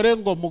umugore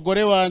ngo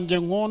mugore wanjye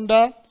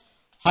nkunda,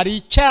 hari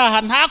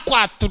icyaha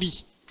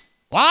ntakwaturiye,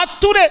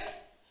 wature,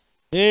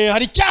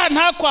 hari icyaha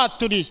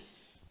ntakwaturiye.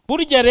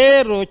 Burya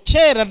rero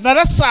kera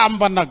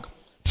narasambanaga,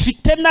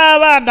 mfite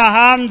n'abana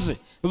hanze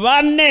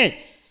 4,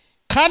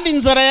 kandi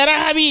inzara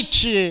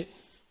yarahabiciye.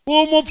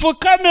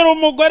 Umupfukamira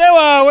umugore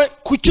wawe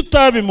kuki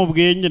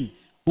utabimubwiye nyine,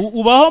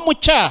 ubaho mu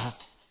cyaha.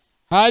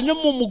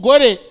 Hanyuma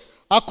umugore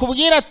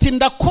akubwira ati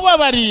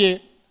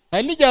ndakubabariye,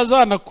 hari n'igihe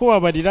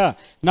azanakubabarira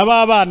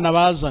n'abana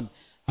bazana,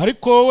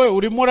 ariko wowe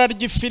urimo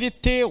urarya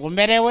ifiriti,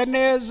 umerewe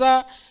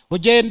neza,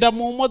 ugenda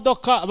mu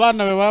modoka,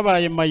 abana be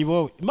babaye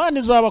mayibowe. Imana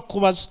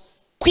izabakubaza.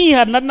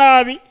 Kwihana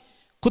nabi,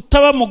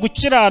 kutaba mu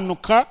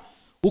gukiranuka,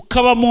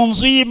 ukaba mu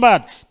nzu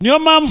y'Imana. Niyo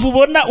mpamvu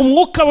ubona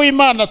umwuka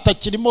w'Imana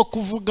atakirimo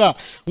kuvuga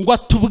ngo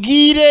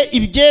atubwire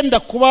ibyenda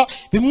kuba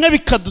bimwe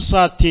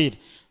bikadusatira.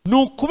 Ni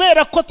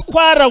ukubera ko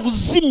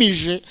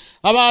twarawuzimije,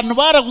 abantu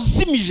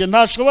barawuzimije,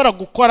 ntashobora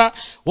gukora.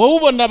 Wowe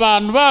ubona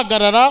abantu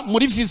bahagarara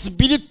muri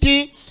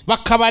visibility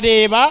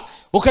bakabareba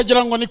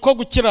ukagira ngo niko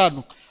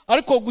gukiranuka,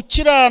 ariko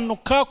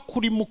gukiranuka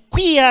kuri mu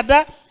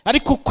kwihana,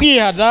 ariko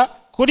kwihana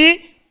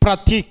kuri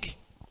pratique.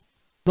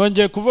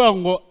 Nongeye kuvuga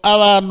ngo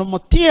abantu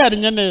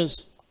mutiharnye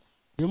neza,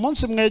 uyu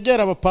munsi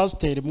mwegera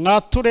abapasiteri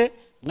mwature,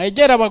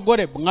 mwegera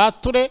abagore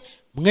mwature,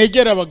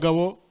 mwegera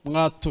abagabo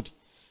mwature.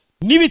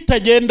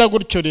 Nibitagenda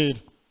gutyo rero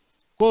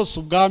rwose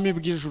ubwami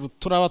bw'ijuru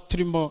turaba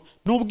turimo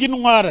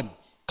n'ubw'intwarane,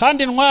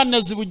 kandi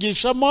intwarane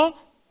zibugishamo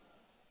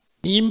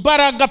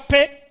imbaraga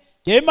pe.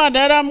 Imana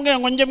yarambwiye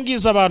ngo njye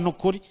mbwiza abantu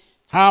ukuri,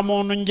 nta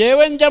muntu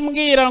ngewe njya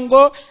mbwira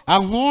ngo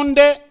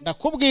ankunde,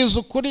 ndakubwiza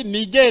ukuri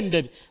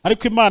nigendere,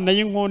 ariko Imana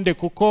y'inkunde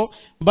kuko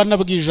mba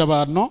nabwije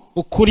abantu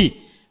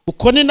ukuri.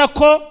 Uko ni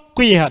nako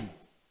kwihana.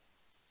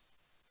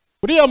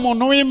 Uriya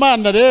muntu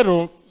w'Imana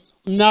rero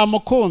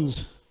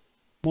namukunze,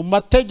 mu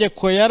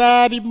mategeko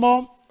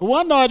yararimo,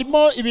 ubona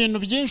harimo ibintu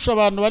byinshi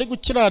abantu bari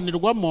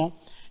gukiranirwamo.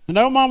 Ni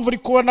nayo mpamvu uri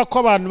kubona ko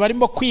abantu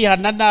barimo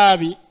kwihana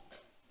nabi.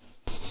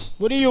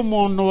 Buriya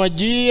umuntu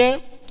wagiye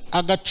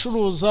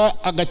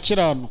agacuruza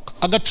agakiranuka,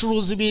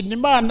 agacuruza ibintu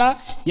Imana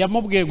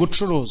yamubwiye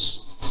gucuruza.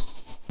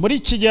 Muri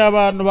iki gihe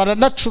abantu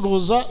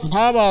baranacuruza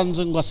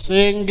ntabanze ngo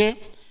asenge.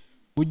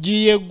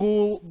 Ugiye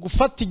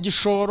gufata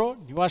igishoro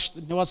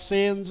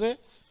ntiwasenze,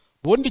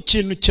 ubundi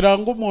ikintu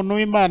kiranga umuntu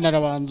w'Imana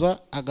arabanza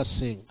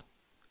agasenga,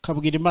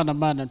 akabwira Imana,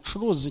 Mana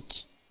ncuruza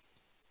iki?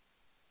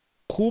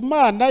 Ku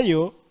Mana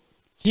yo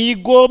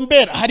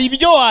ntigombera. Hari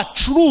ibyo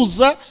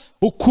wacuruza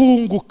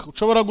ukunguka,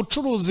 ushobora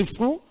gucuruza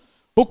ifu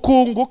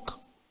ukunguka,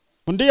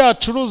 undi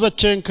yacuruza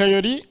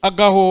kenkayori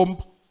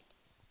agahomba.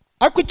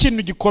 Ariko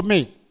ikintu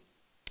gikomeye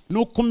ni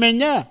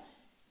ukumenya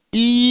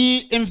iyi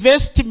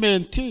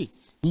investment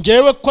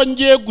ngewe ko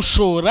ngiye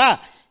gushora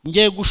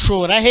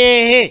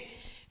hehe,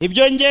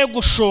 ibyo ngiye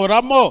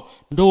gushoramo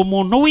ndi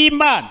umuntu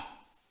w'Imana.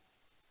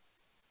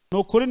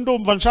 Nukuri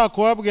ndumva nshaka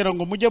kubabwira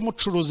ngo mujye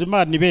mucuruza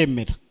Imana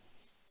ibemera,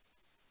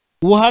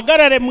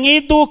 uhagarare mu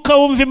iduka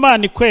wumva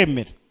Imana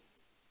ikwemera.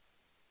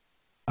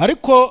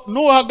 Ariko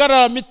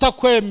nuhagarara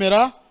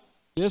mitakwemera,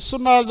 Yesu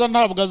naza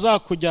ntabwo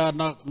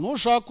azakujyana.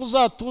 Nushaka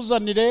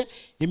uzatuzanire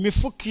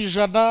imifuka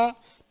 100,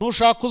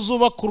 nushaka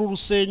uzubakura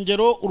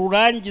urusengero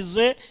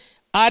ururangize,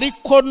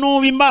 ariko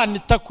nuba Imana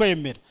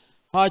itakwemera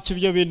ntacyo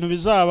ibyo bintu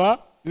bizaba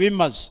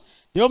bimaze.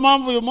 Niyo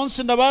mpamvu uyu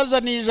munsi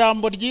ndabazaniye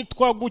ijambo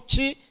ryitwa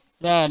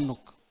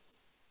gukiranuka.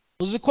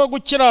 Uzi ko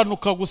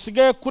gukiranuka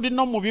gusigaye kuri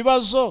no mu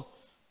bibazo,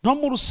 no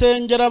mu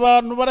rusengero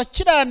abantu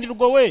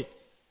barakiranirwa we,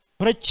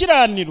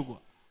 barakiranirwa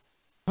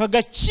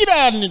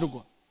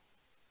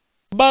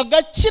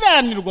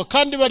bagakiranirwa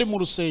kandi bari mu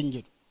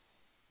rusengero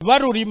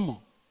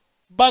barurimo,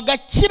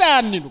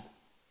 bagakiranirwa,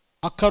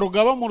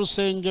 akarugaba mu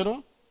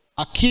rusengero,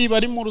 akiba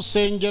ari mu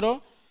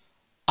rusengero,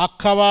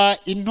 akaba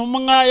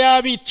intumwa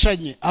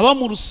y'abicanye aba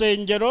mu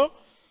rusengero.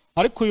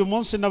 Ariko uyu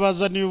munsi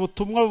nabazaniye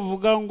ubutumwa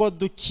buvuga ngo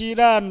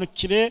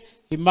dukiranukire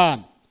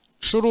Imana.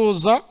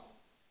 Curuza,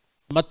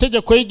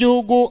 amategeko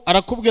y'igihugu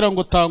arakubwira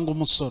ngo tanga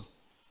umusoro,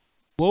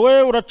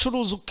 wowe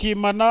uracuruza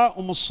ukimana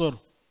umusoro.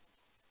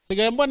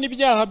 Sigaye mbona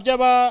ibyaha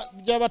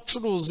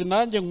by'abacuruzi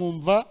nanjye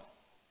nkumva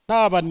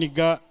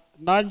ntabaniga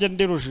nanjye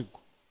ndi rujigo.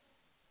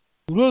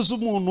 Uruzi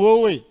umuntu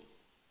wowe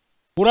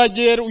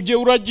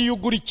uragiye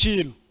ugura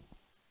ikintu,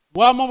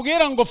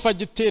 wamubwira ngo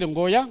fagitire,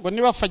 ngo oya, ngo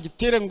niba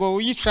fagitire ngo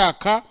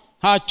uyishaka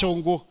ntacyo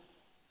nguha.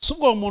 Si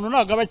ubwo umuntu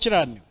ntabwo aba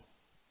akiraniwe,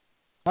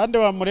 kandi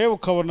wamureba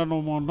ukabona ni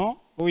umuntu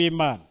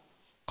w'Imana.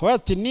 Kuba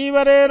ati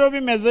niba rero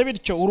bimeze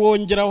bityo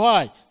urongera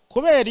waye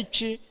kubera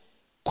iki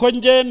ko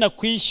nge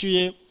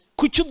nakwishyuye,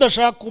 kuki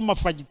udashaka kuma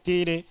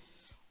fagitire?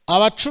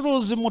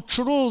 Abacuruzi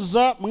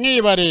mucuruza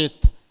mwiba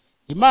leta,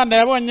 Imana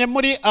yabonye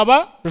muri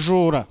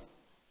abajura,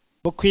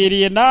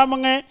 bukwiriye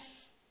namwe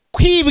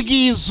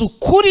kwibwiza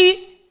ukuri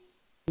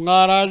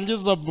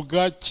mwarangiza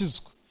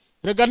mugakizwa.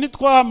 Rega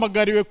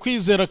ntitwahamagariwe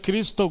kwizera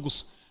Kristo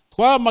gusa,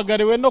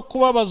 twahamagariwe no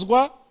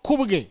kubabazwa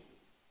kubwe.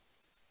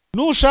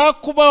 Nushaka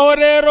kubaho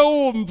rero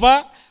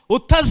wumva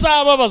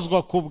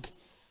utazababazwa kubwe,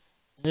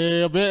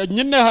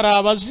 nyine hari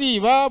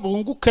abaziba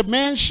bunguke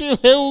menshi,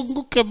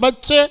 bunguke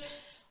make,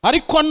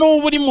 ariko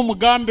n'ubu uri mu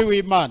mugambi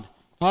w'Imana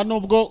nta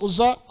nubwo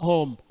uza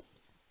homba.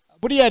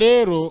 Buriya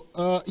rero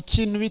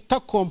ikintu bita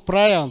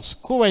compliance,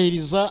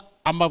 kubahiriza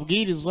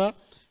amabwiriza,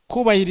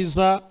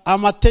 kubahiriza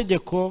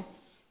amategeko,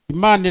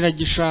 Imana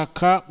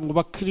iragishaka mu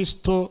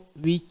bakristo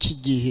b'iki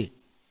gihe.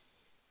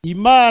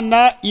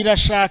 Imana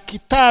irashaka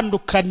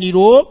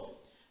itandukaniro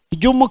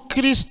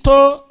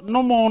ry'umukristo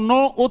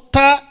n'umuntu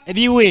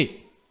utariwe.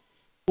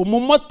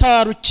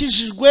 Umumotari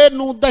ukijijwe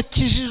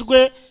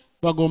n'udakijijwe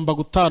bagomba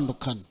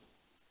gutandukana.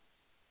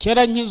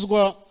 Kera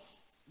nkizwa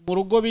mu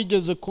rugo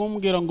bigeze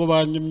kumbwira ngo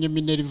banyumye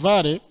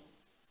minerivare,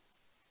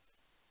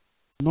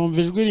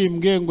 numva ijwi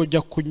rimbwiye ngo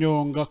jya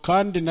kunyonga,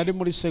 kandi nari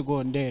muri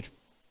segondere.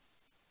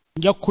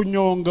 Njya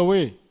kunyonga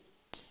we,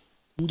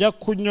 njya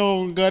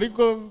kunyonga,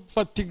 ariko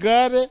mfata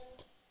igare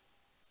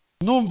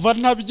numva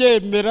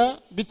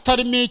ntabyemera,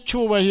 bitarimo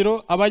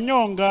icyubahiro.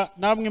 Abanyonga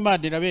namwe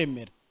Imana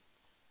irabemera,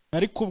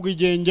 ariko ubwo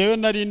igihe njyewe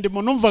nari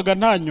ndimo numvaga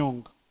nta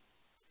nyonga.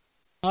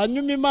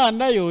 Hanyuma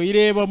Imana yo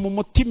ireba mu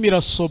mutima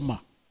irasoma,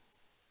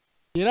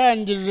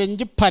 irangije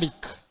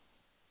ngiparika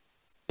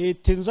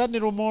iti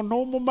nzanira umuntu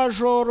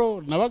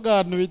w'umumajoro, nabaga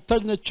ahantu bita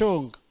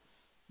Nyacyonga.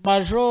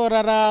 Majoro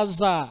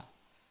araza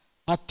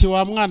ati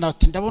wa mwana,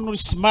 ati ndabona uri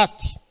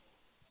smart,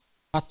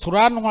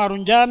 aturantwara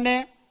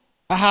unjyane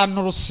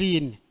ahantu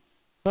Rusine.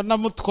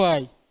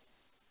 Ndamutwaye,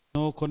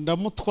 nuko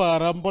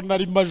ndamutwara mbona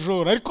ari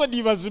majoro, ariko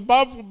nibaza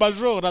impamvu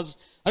majoro,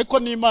 ariko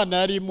ni Imana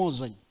yari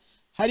imuzanye.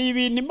 Hari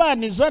ibintu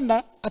Imana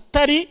izana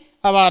atari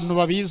abantu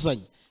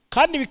babizanye,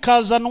 kandi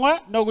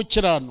bikazanwa no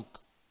gukiranuka.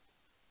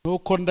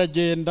 Nuko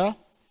ndagenda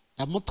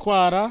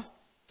ndamutwara,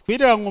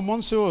 twiriranywe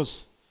umunsi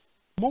wose.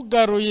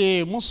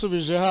 Mugaruye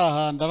musubije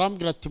hahandi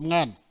arambwira ati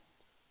mwana,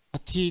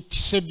 ati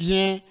c'est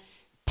bien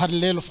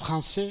parler le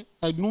français.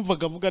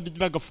 Numvaga avuga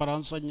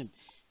n'agafaransa nyine,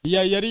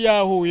 yari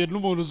yahuye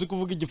n'umuntu uzi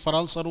kuvuga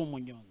igifaransa ari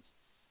umunyonzi.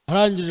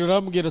 Arangije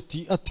arambwira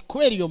ati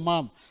kweri iyo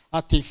mama,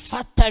 ati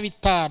fata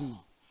 5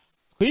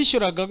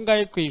 twishyuraga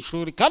ngahe ku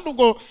ishuri, kandi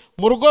ubwo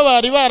mu rugo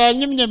bari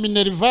baranyimye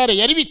minerivare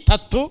yari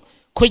 3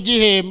 ku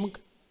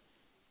gihembwe.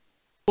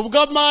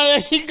 Ubwo amaye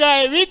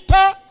higaye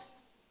bita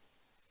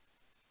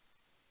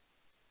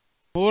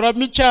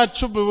urami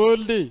cyacu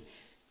bundi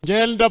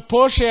ngenda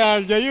poshe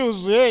yanjye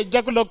yuzuye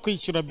njya no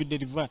kwishyura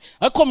minerivare.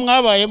 Ariko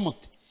mwabaye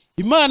mute?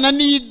 Imana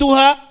ni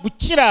iduha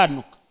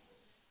gukiranuka,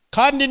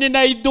 kandi ni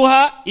nayo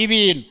iduha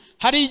ibintu.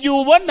 Hari igihe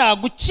ubona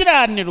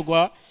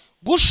gukiranirwa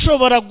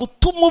gushobora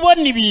gutuma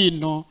ubona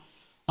ibintu,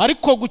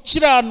 ariko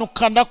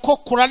gukiranuka nako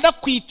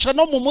kuranakwica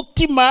no mu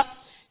mutima.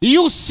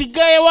 Iyo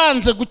usigaye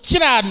wanze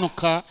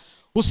gukiranuka,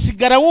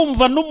 usigara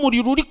wumva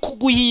n'umuriro uri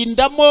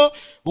kuguhindamo,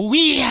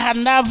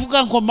 wihana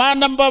avuga ngo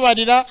Mana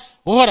mbabarira,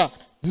 uhora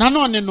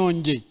nanone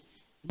nongeye.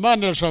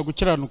 Imana irashaka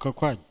gukiranuka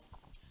kwanyu.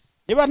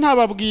 Niba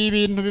ntababwiye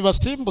ibintu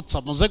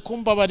bibasimbutsa, muze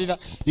kumbabarira,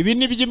 ibi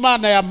ni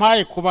by'Imana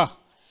yampaye kubaha.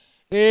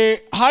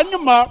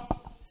 Hanyuma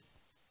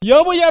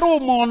Yobu yari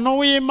umuntu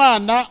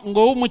w'Imana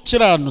ngo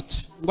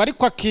w'umukiranutsi, ngo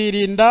ariko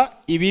akirinda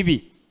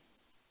ibibi.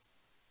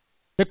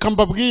 Reka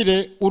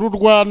mbabwire, uru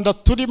Rwanda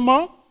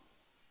turimo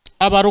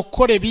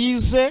abarokore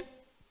bize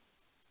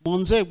mu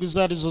nzego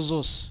izo arizo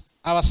zose.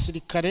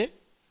 Abasirikare,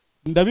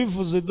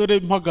 ndabivuze dore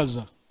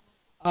mpagaza,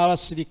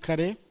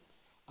 abasirikare,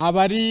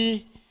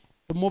 abari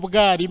mu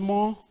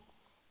bwarimu,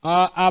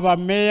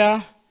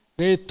 abameya.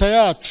 Leta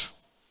yacu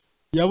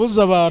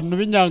yabuze abantu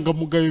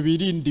b'inyangamugayo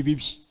birinda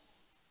ibibi.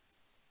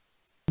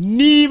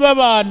 Niba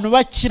abantu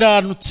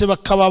bakiranutse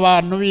bakaba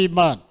abantu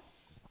b'Imana,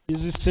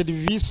 izi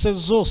serivisi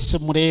zose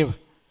mureba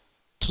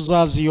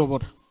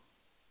tuzaziyobora.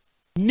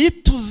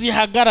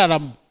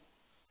 nituzihagararamo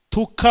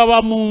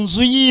tukaba mu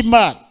nzu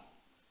y'Imana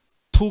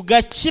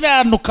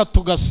tugakiranuka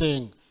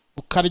tugasenga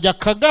ukarya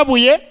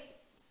kagabuye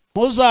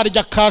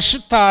ntuzarya ka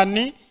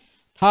shitani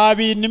nta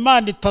bintu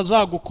Imana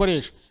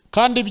itazagukoresha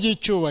kandi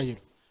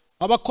by'icyubahiro.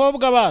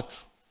 Abakobwa bacu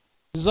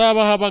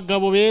izabaha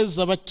abagabo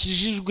beza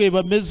bakijijwe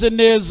bameze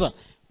neza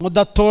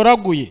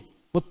mudatoraguye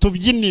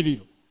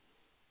mutubyiniriro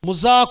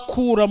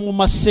muzakura mu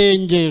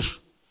masengesho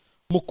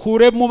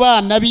mukure mu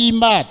bana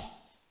b'Imana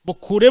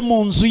mukure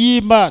mu nzu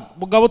y'Imana.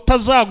 Mugabo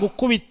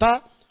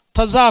utazagukubita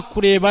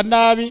utazakureba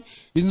nabi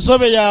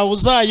inzobe yawe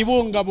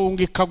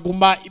uzayibungabunga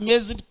ikaguma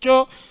imeze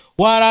ityo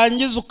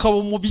warangiza ukaba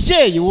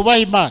umubyeyi wubaha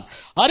Imana.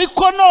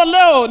 Ariko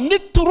noneho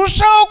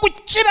niturushaho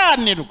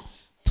gukiranirwa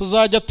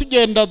tuzajya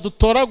tugenda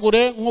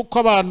dutoragure nk'uko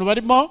abantu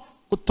barimo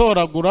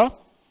gutoragura.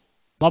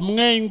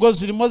 Bamwe ingo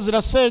zirimo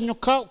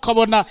zirasenyuka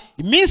ukabona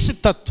iminsi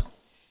 3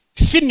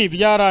 fini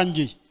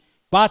byarangiye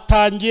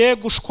batangiye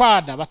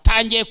gushwana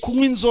batangiye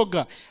kunywa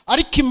inzoga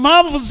ariko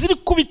impamvu ziri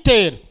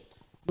kubitera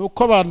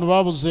nuko abantu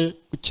babuze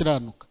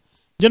gukiranuka.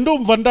 Nge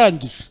ndumva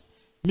ndangije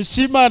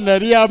misi Imana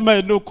yari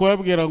yamaye nuko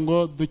babwira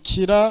ngo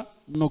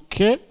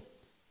dukiranuke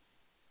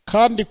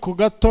kandi ku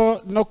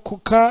gato no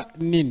kuka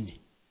nini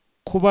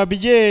ku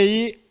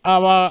babyeyi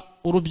aba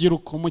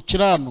urubyiruko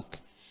mukiranuke.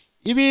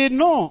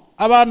 Ibintu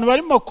abantu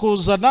barimo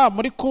kuzana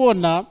muri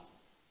kubona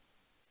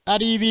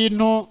ari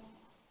ibintu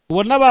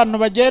ubona abantu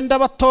bagenda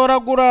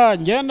batoragura.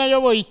 Nge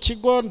nayoboye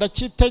ikigo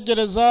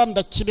ndacyitegereza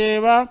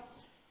ndakireba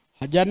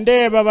hajya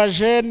ndeba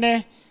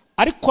abajene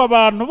ariko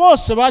abantu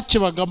bose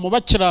bakibagamo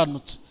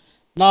bakiranutse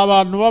ni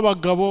abantu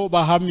b'abagabo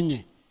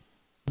bahamye.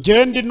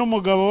 Nge ndi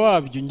n'umugabo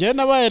wabyo nge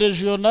nabaye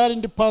regional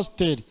ndi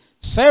pasiteri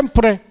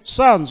sempre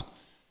usanzwe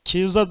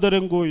kiza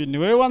dore nguyu ni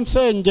wewe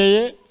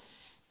wansengeye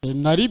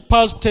nari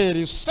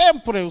pasiteri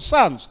sempre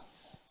usanzwe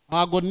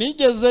ntago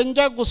nigeze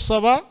njya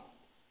gusaba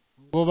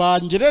ngo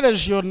bangire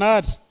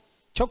regional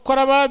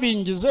cyokora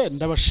babingize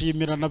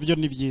ndabashimira nabyo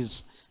ni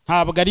byiza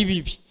ntabwo ari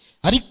bibi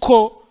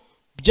ariko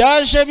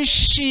byaje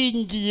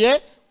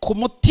bishingiye ku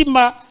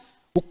mutima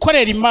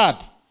ukorera Imana.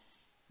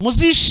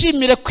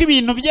 Muzishimire ko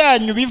ibintu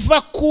byanyu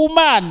biva ku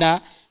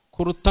Mana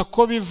kuruta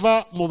ko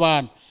biva mu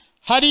bantu.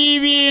 Hari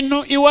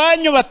ibintu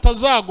iwanyu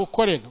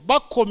batazagukorera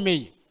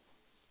bakomeye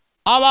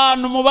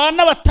abantu mu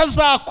bana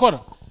batazakora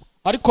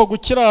ariko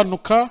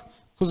gukiranuka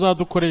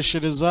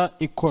kuzadukoreshereza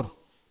ikoro.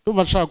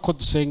 Ndumva nshaka ko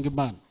dusenga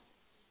Imana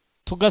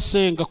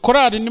tugasenga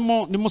korari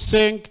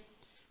nimusenge.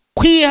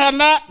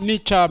 Kwihana ni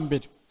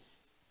icyambere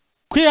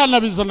kwihana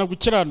bizana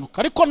gukiranuka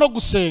ariko no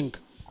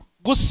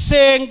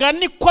gusenga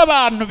niko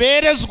abantu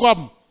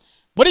berezwamo.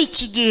 Muri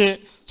iki gihe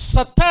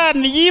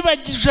Satani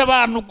yibagije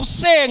abantu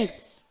gusenga.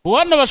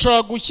 Ubona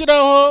bashobora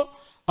gushyiraho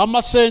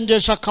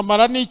amasengesho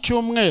akamara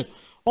n'icyumweru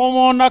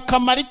umuntu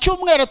akamara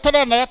icyumweru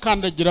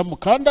ataranayakandagiramo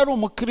kandi ari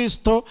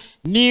umukristo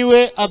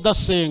niwe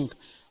adasenga.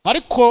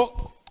 Ariko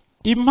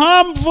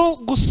impamvu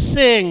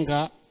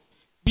gusenga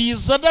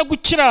bizana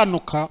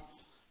gukiranuka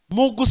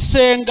mu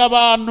gusenga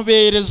abantu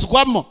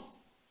berezwamo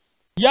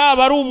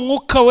yaba ari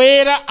umwuka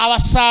wera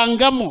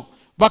abasangamo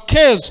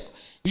bakezwa.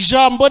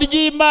 Ijambo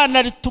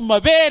ry'Imana rituma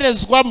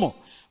berezwamo.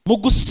 Mu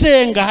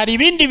gusenga hari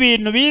ibindi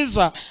bintu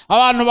biza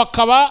abantu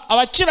bakaba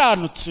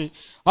abakiranutse.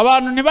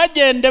 Abantu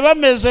ntibagende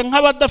bameze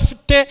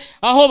nk'abadafite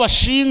aho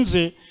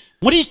bashinze.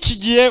 Muri iki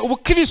gihe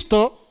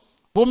ubukristo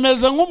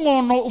bumeze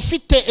nk'umuntu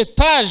ufite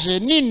etage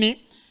nini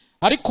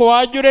ariko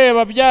wajya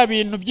ureba bya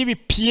bintu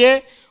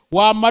by'ibipiye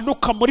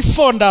wamanuka muri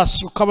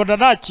fondasiyo ukabona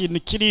nta kintu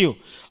kiriyo.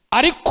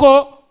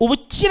 Ariko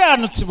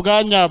ubukiranutsi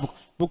bwa nyabwo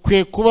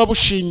bukwiye kuba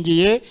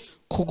bushingiye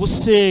ku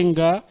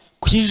gusenga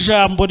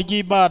kw'ijambo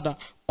ry'Imana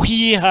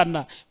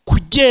kwihana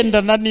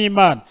kugendana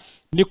n'Imana.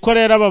 Niko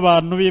rero aba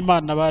bantu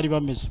b'Imana bari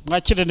bameze.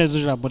 Mwakire neza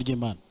ijambo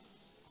ry'Imana.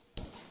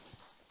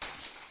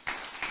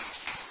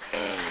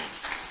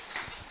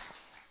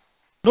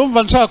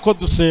 Numva nshaka ko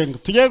dusenga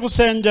tugiye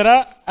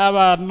gusengera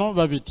abantu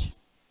babiri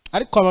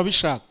ariko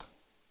ababishaka.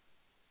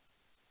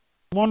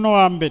 Umuntu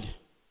wa mbere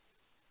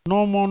ni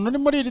umuntu uri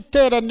muri iri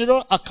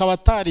teraniro akaba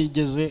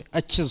atarigeze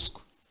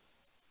akizwa.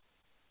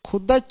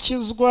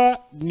 Kudakizwa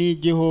ni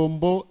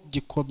igihombo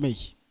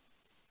gikomeye.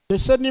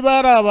 Mbese niba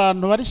ari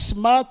abantu bari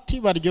smart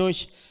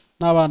baryoshye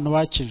ni abantu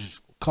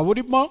bakijijwe ukaba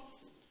urimo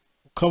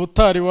ukaba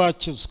utari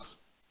wakizwa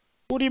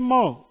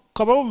urimo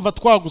ukaba wumva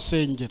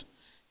twagusengera.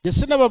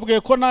 Ese nababwiye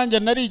ko nanjye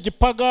nari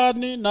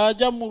igipagani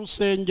najya mu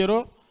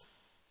rusengero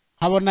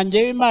nkabona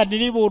ngewe Imana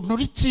iri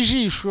bunturitse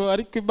ijisho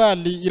ariko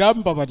Imana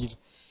irambabarira.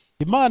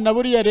 Imana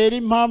buriya rero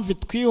impamvu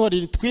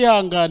twihorera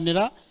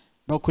twihanganira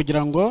no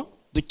kugira ngo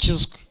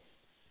dukizwe.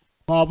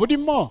 Waba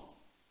urimo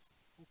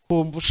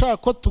ukumva ushaka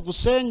ko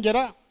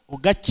tugusengera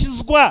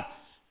ugakizwa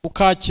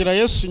ukakira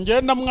Yesu.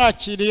 Ngewe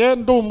namwakiriye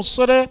ndi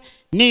umusore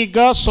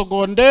niga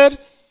secondaire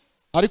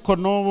ariko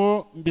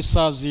n'ubu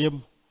mbisaziyemo.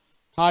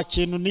 Nta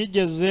kintu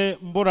nigeze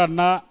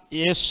mburana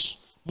Yesu.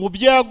 Mu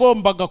byo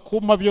yagombaga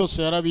kumpa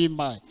byose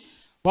yarabimpaye.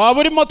 Waba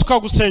urimo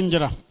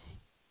tukagusengera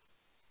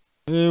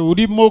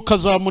urimo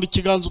ukazamura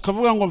ikiganza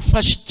ukavuga ngo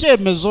mfashe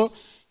icyemezo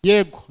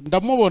yego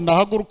ndamubona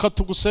haguruka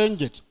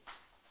tugusengere.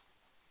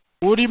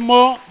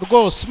 urimo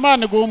rwose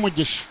Imana iguha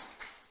umugisha.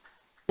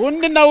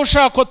 Undi nawe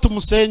ushaka ko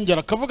tumusengera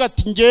akavuga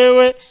ati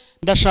ngewe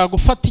ndashaka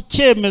gufata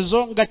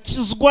icyemezo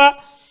ngakizwa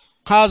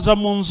nkaza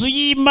mu nzu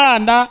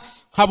y'Imana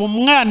nkaba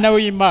umwana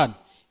w'Imana,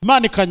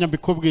 Imana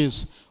ikanyambika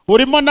ubwiza.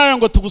 Urimo nawe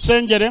ngo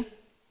tugusengere?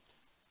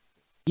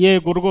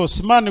 Yego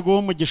rwose Imana iguha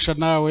umugisha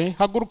nawe,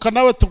 haguruka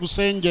nawe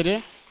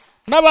tugusengere,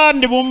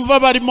 n'abandi bumva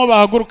barimo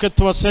bahaguruke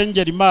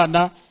tubasengera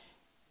Imana.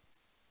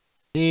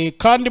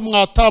 Kandi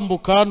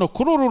mwatambuka hano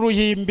kuri uru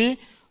ruhimbi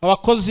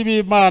abakozi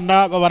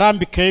b'Imana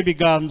babarambikaho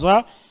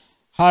ibiganza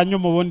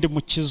hanyuma ubundi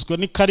mukizwe.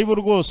 Ni karibu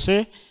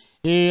rwose,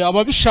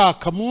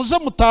 ababishaka muze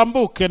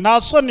mutambuke,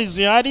 nta soni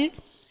zihari.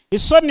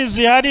 Isoni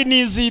zihari ni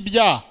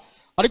iz'ibyaha,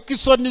 ariko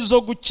isoni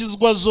zo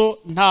gukizwa zo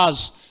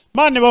ntazo.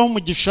 Imana ibahe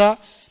umugisha.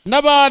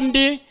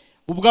 N'abandi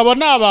ubwo abo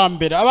ni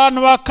abambere.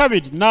 Abantu ba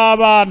kabiri ni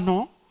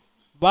abantu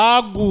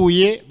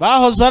baguye,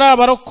 bahoze ari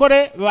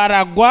abarokore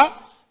baragwa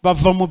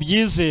bava mu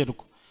byizerwa.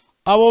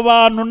 Abo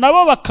bantu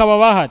nabo bakaba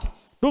bahari,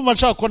 ndumva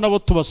nshaka ko nabo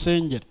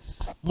tubasengera.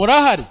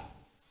 Murahari?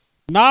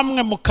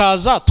 Namwe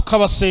mukaza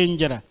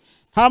tukabasengera.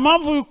 Nta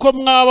mpamvu yuko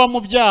mwaba mu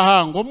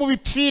byaha ngo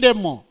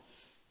mubipfiremo.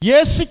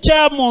 Yesu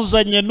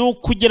cyamuzanye ni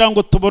ukugira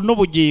ngo tubone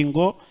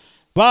ubugingo,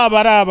 baba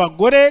ari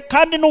abagore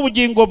kandi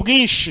n'ubugingo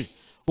bwinshi.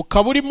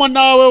 Ukaba urimo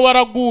nawe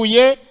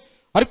waraguye,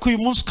 ariko uyu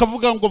munsi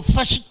ukavuga ngo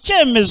mfashe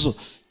icyemezo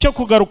cyo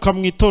kugaruka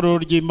mu itorero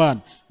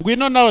ry'Imana.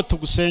 Ngwino nawe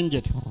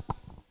tugusengere.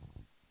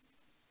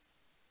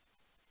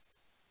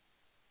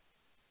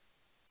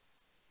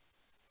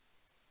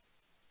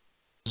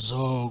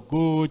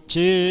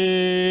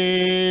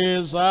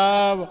 Zogukiza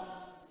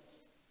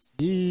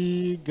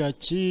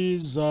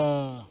zigakiza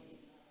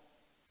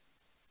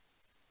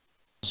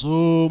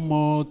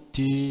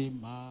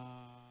z'umutima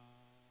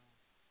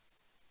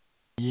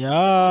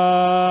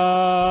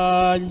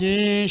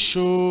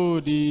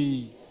yanyishuri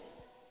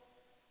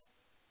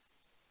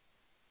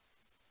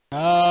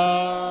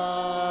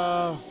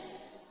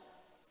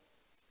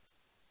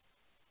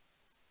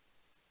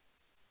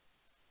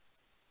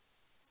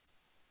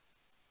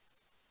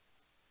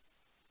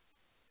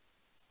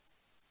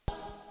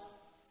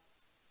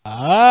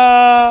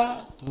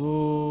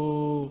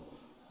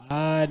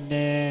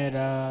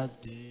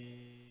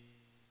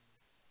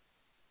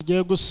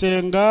Ugiye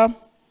gusenga,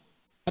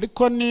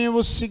 ariko niba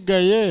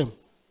usigaye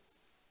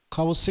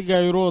ukaba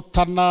usigaye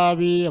urota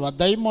nabi,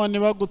 abadayimoni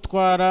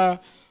bagutwara,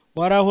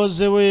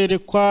 warahoze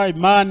werekwa,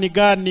 Imana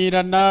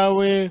iganira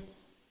nawe,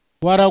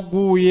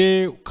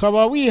 waraguye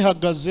ukaba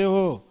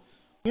wihagazeho,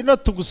 ngwino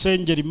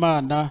tugusengera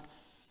Imana.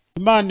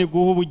 Imana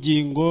iguha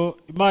ubugingo,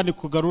 Imana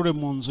ikugarure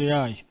mu nzu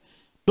yayo.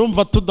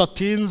 Ndumva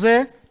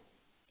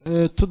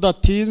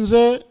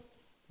tudatinze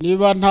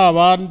niba nta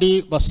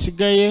bandi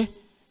basigaye,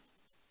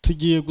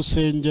 tugiye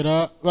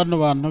gusengera bano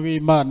bantu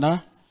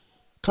b'Imana.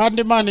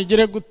 Kandi Imana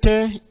igire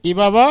gute?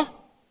 Ibabarire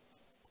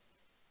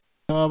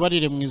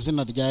mu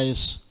izina rya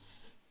Yesu.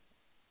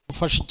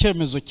 Ufashe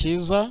icyemezo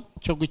cyiza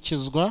cyo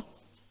gukizwa,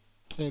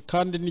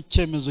 kandi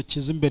n'icyemezo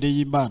cyiza imbere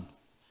y'Imana.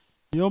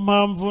 Niyo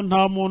mpamvu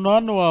nta muntu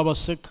hano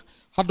wabaseka,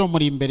 hano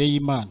muri imbere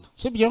y'Imana,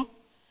 sibyo?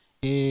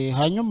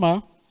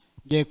 Hanyuma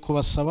ngiye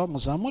kubasaba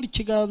muzamure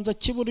ikiganza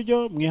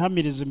cy'iburyo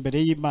mwihamiriza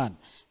imbere y'Imana.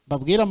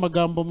 Babwira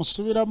amagambo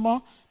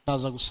musubiramo,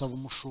 ndaza gusaba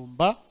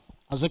umushumba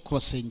aze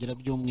kubasengera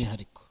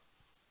by'umwihariko.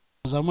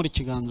 Muzamure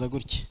ikiganza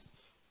gutya,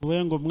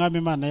 uvuge ngo Mwami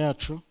Imana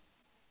yacu,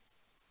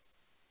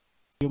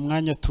 uyu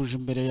mwanya tuje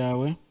imbere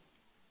yawe,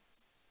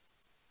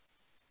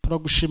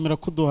 turagushimira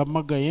ko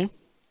duhamagaye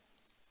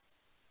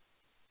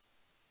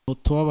ngo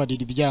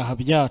tubabarire ibyaha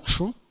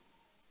byacu,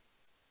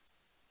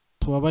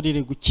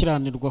 tubabarire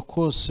gukiranirwa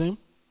kose,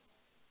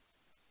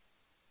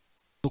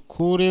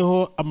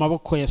 dukureho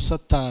amaboko ya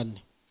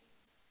Satani,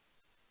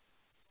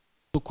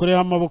 dukureho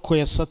amaboko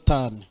ya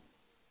Satani.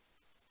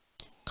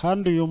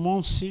 Kandi uyu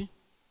munsi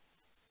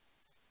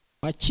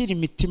wakira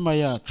imitima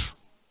yacu,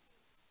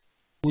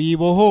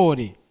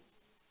 uyibohore,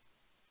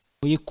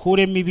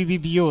 uyikuremo ibibi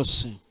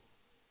byose.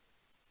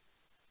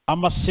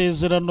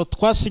 Amasezerano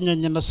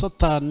twasinyanye na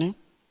Satani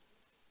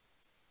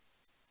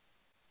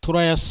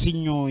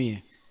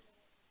turayasinyoye,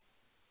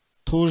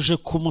 tuje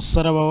ku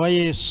musaraba wa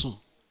Yesu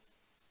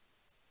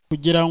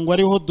kugira ngo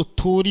ariho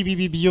dutura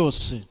ibibi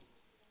byose.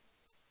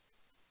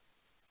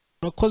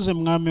 Murakoze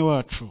Mwami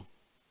wacu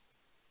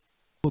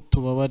ko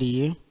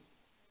tubabariye,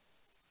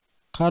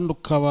 kandi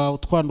ukaba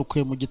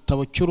utwandukuye mu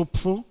gitabo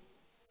cy'urupfu,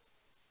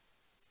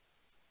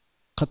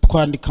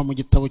 ukatwandika mu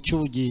gitabo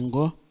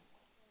cy'ubugingo.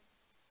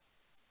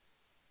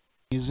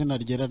 Mu izina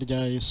ryera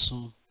rya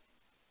Yesu,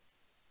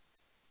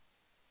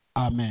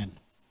 amen.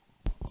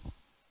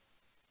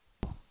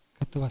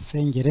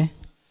 Katubasengere.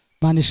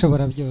 Mana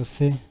ishobora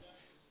byose,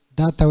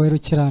 Data wera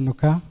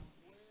ukiranuka,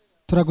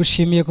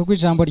 turagushimiye kuko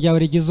ijambo ryawe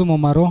rigize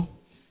umumaro.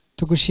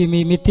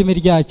 Tugushimiye imitima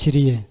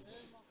iryakiriye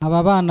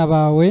aba bana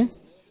bawe,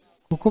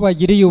 kuko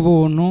bagiriye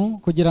ubuntu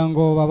kugira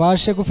ngo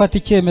babashe gufata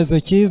icyemezo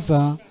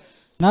cyiza.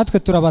 Natwe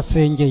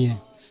turabasengeye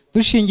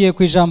dushingiye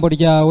ku ijambo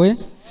ryawe,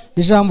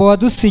 ijambo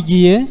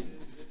wadusigiye.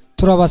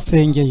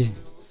 Turabasengeye,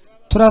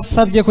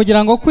 turasabye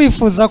kugira ngo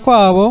kwifuza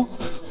kwabo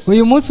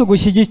uyu munsi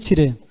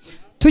ugushyigikire.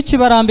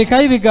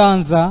 tukibarambikaho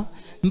ibiganza,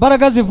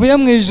 imbaraga zivuye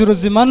mu ijuru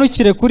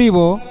zimanukire kuri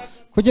bo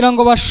kugira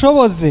ngo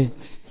bashoboze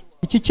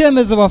iki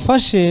cyemezo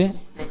bafashe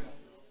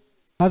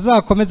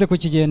azakomeze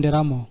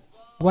kukigenderamo.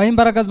 Ubahe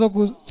imbaraga zo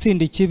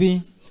gutsinda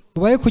ikibi,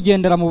 ubahe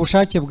kugendera mu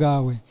bushake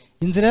bwawe.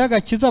 Inzira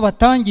y'agakiza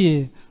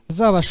batangiye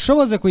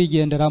uzabashoboze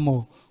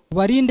kuyigenderamo.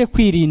 Ubarinde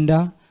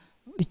kwirinda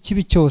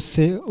ikibi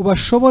cyose,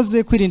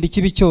 ubashoboze kwirinda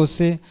ikibi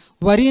cyose,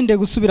 ubarinde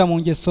gusubira mu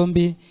ngeso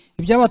mbi.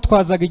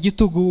 Ibyabatwazaga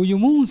igitugu uyu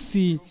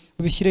munsi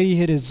ubishyireho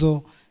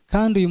iherezo,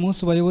 kandi uyu munsi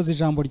ubayoboze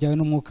ijambo ryawe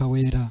n'umwuka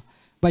wera.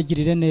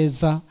 Bagirire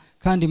neza,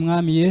 kandi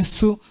Mwami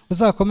Yesu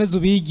uzakomeze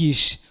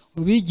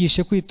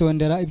ubigishe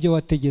kwitondera ibyo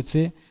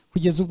wategetse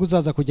kugeza ubwo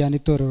uzaza kujyana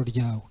itorero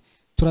ryawe.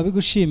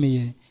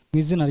 Turabigushimiye mu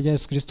izina rya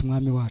Yesu Kristo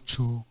Umwami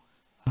wacu,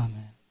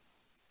 amen.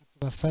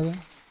 Tubasabe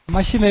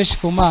amashyi menshi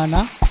ku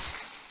Mana,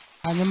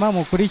 hanyuma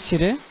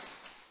mukurikire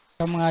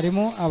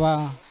mwarimu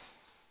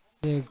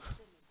yego,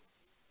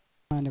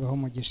 Imana ibahe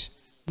umugisha.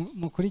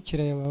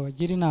 Mukurikire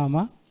babagira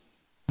inama,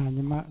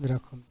 hanyuma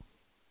birakomeye.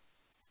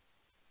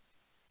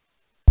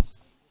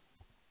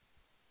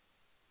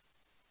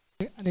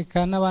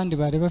 Reka n'abandi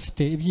bari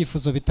bafite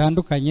ibyifuzo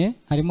bitandukanye,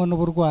 harimo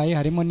n'uburwayi,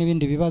 harimo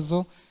n'ibindi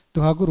bibazo,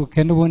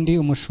 duhaguruke n'ubundi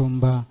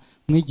umushumba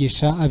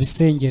mwigisha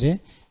abisengere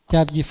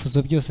bya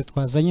byifuzo byose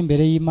twazanye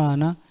imbere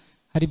y'Imana.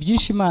 Hari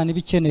byinshi Imana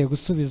ibikeneye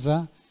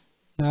gusubiza,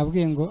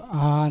 nabwiye ngo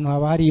aha hantu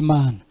haba hari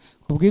Imana.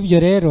 Kubw'ibyo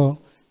rero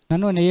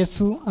nanone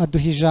Yesu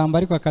aduha ijambo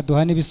ariko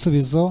akaduha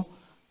n'ibisubizo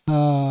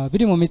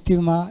biri mu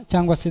mitima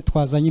cyangwa se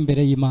twazanye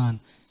imbere y'Imana.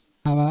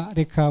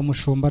 Reka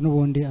umushumba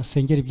n'ubundi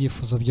asengera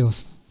ibyifuzo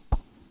byose.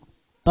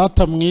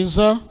 Data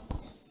mwiza,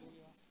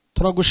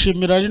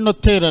 turagushimira rino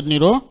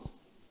teraniro,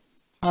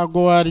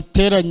 ntago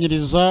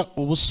wariteranyiriza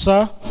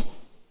ubusa,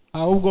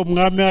 ahubwo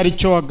Mwami hari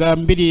icyo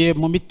wagambiriye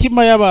mu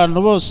mitima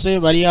y'abantu bose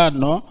bari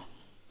hano.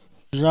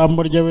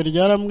 Ijambo ryawe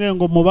ryaramwe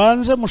ngo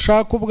mubanze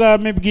mushake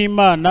ubwami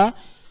bw'Imana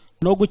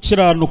no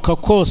gukiranuka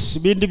kose,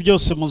 ibindi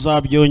byose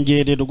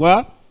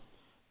muzabyongererwa.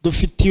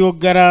 Dufite iyo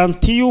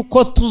garanti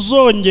yuko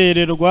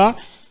tuzongererwa,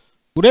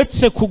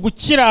 uretse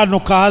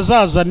kugukiranuka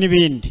hazaza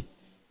n'ibindi.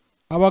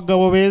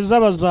 Abagabo beza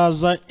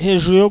bazaza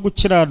hejuru yo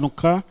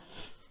gukiranuka,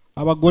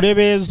 abagore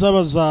beza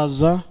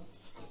bazaza,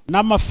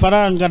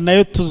 n'amafaranga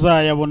nayo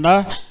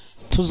tuzayabona,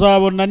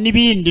 tuzabona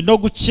n'ibindi, no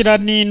gukira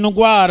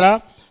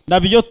n'indwara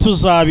nabyo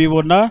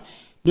tuzabibona.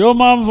 Niyo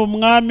mpamvu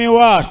Mwami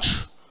wacu,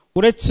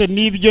 uretse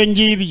n'ibyo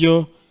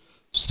ngibyo,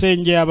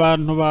 dusengeye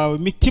abantu bawe,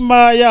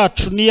 imitima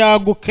yacu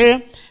niyaguke,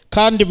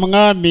 kandi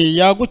Mwami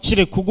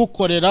yagukire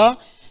kugukorera,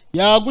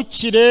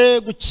 yagukire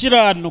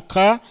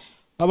gukiranuka.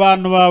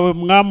 Abantu bawe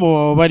Mwami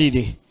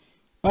wababarire,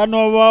 abantu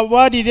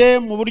bababarire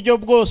mu buryo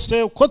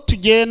bwose. Uko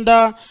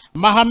tugenda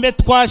amahame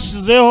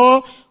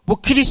twashyizeho,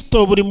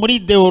 Bukristo buri muri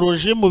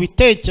ideoloji, mu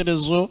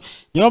bitekerezo.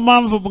 Niyo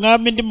mpamvu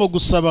Mwami ndimo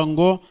gusaba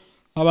ngo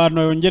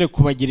abantu bongere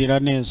kubagirira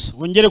neza,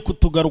 wongere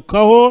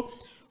kutugarukaho,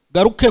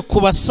 garuke ku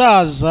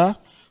basaza,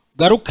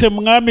 garuke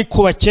Mwami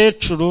ku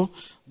bakecuru,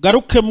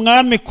 garuke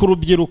Mwami ku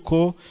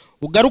rubyiruko,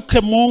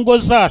 ugaruke mu ngo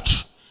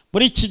zacu.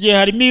 Muri iki gihe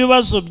harimo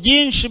ibibazo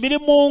byinshi biri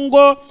mu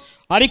ngo,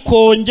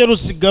 ariko wongere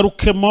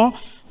uzigarukemo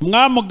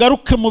Mwami,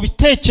 ugaruke mu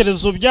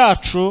bitekerezo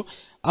byacu,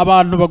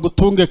 abantu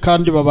bagutunge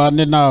kandi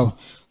babane nawe.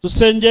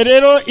 Dusenge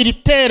rero iri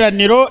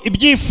teraniro,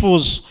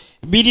 ibyifuzo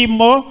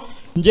birimo,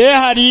 ngewe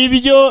hari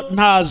ibyo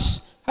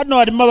ntazi. Hano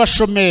harimo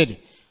abashomeri,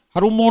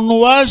 hari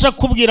umuntu waje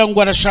akubwira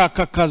ngo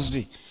arashaka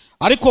akazi,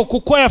 ariko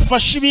kuko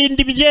yafashe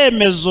ibindi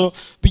byemezo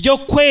byo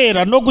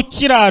kwera no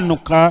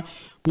gukiranuka,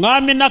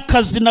 Mwami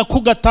n'akazi nako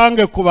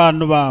gatange ku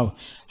bantu bawe.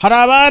 Hari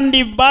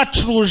abandi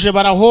bacuruje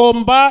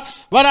barahomba,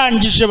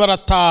 barangije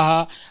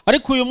barataha,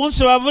 ariko uyu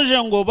munsi bavuze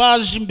ngo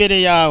baje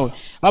imbere yawe.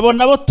 Abo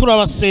nabo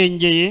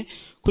turabasengeye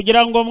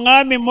kugira ngo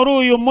Mwami muri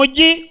uyu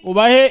mujyi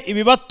ubahe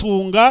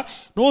ibibatunga,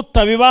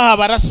 n'utabibaha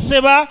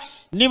baraseba,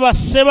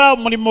 nibaseba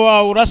umurimo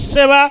wawe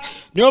uraseba.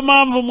 Niyo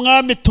mpamvu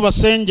Mwami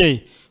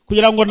tubasengeye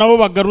kugira ngo nabo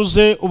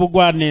bagaruze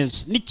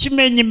ubugwaneza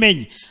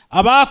n'ikimenyimenyi.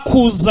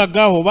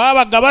 Abakuzagaho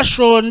babaga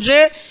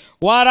bashonje,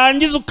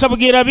 warangiza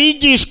ukabwira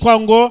abigishwa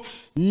ngo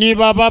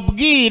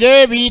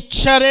nibababwire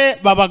bicare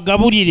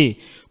babagaburire.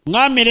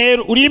 Mwami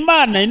rero uri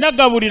Imana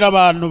inagaburira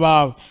abantu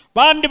bawe,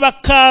 bandi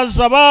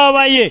bakaza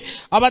babaye,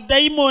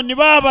 abadayimoni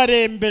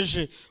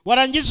babarembeje,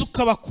 warangiza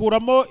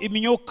ukabakuramo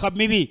imyuka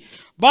mibi.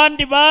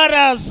 Bandi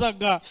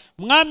barazaga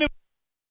Mwami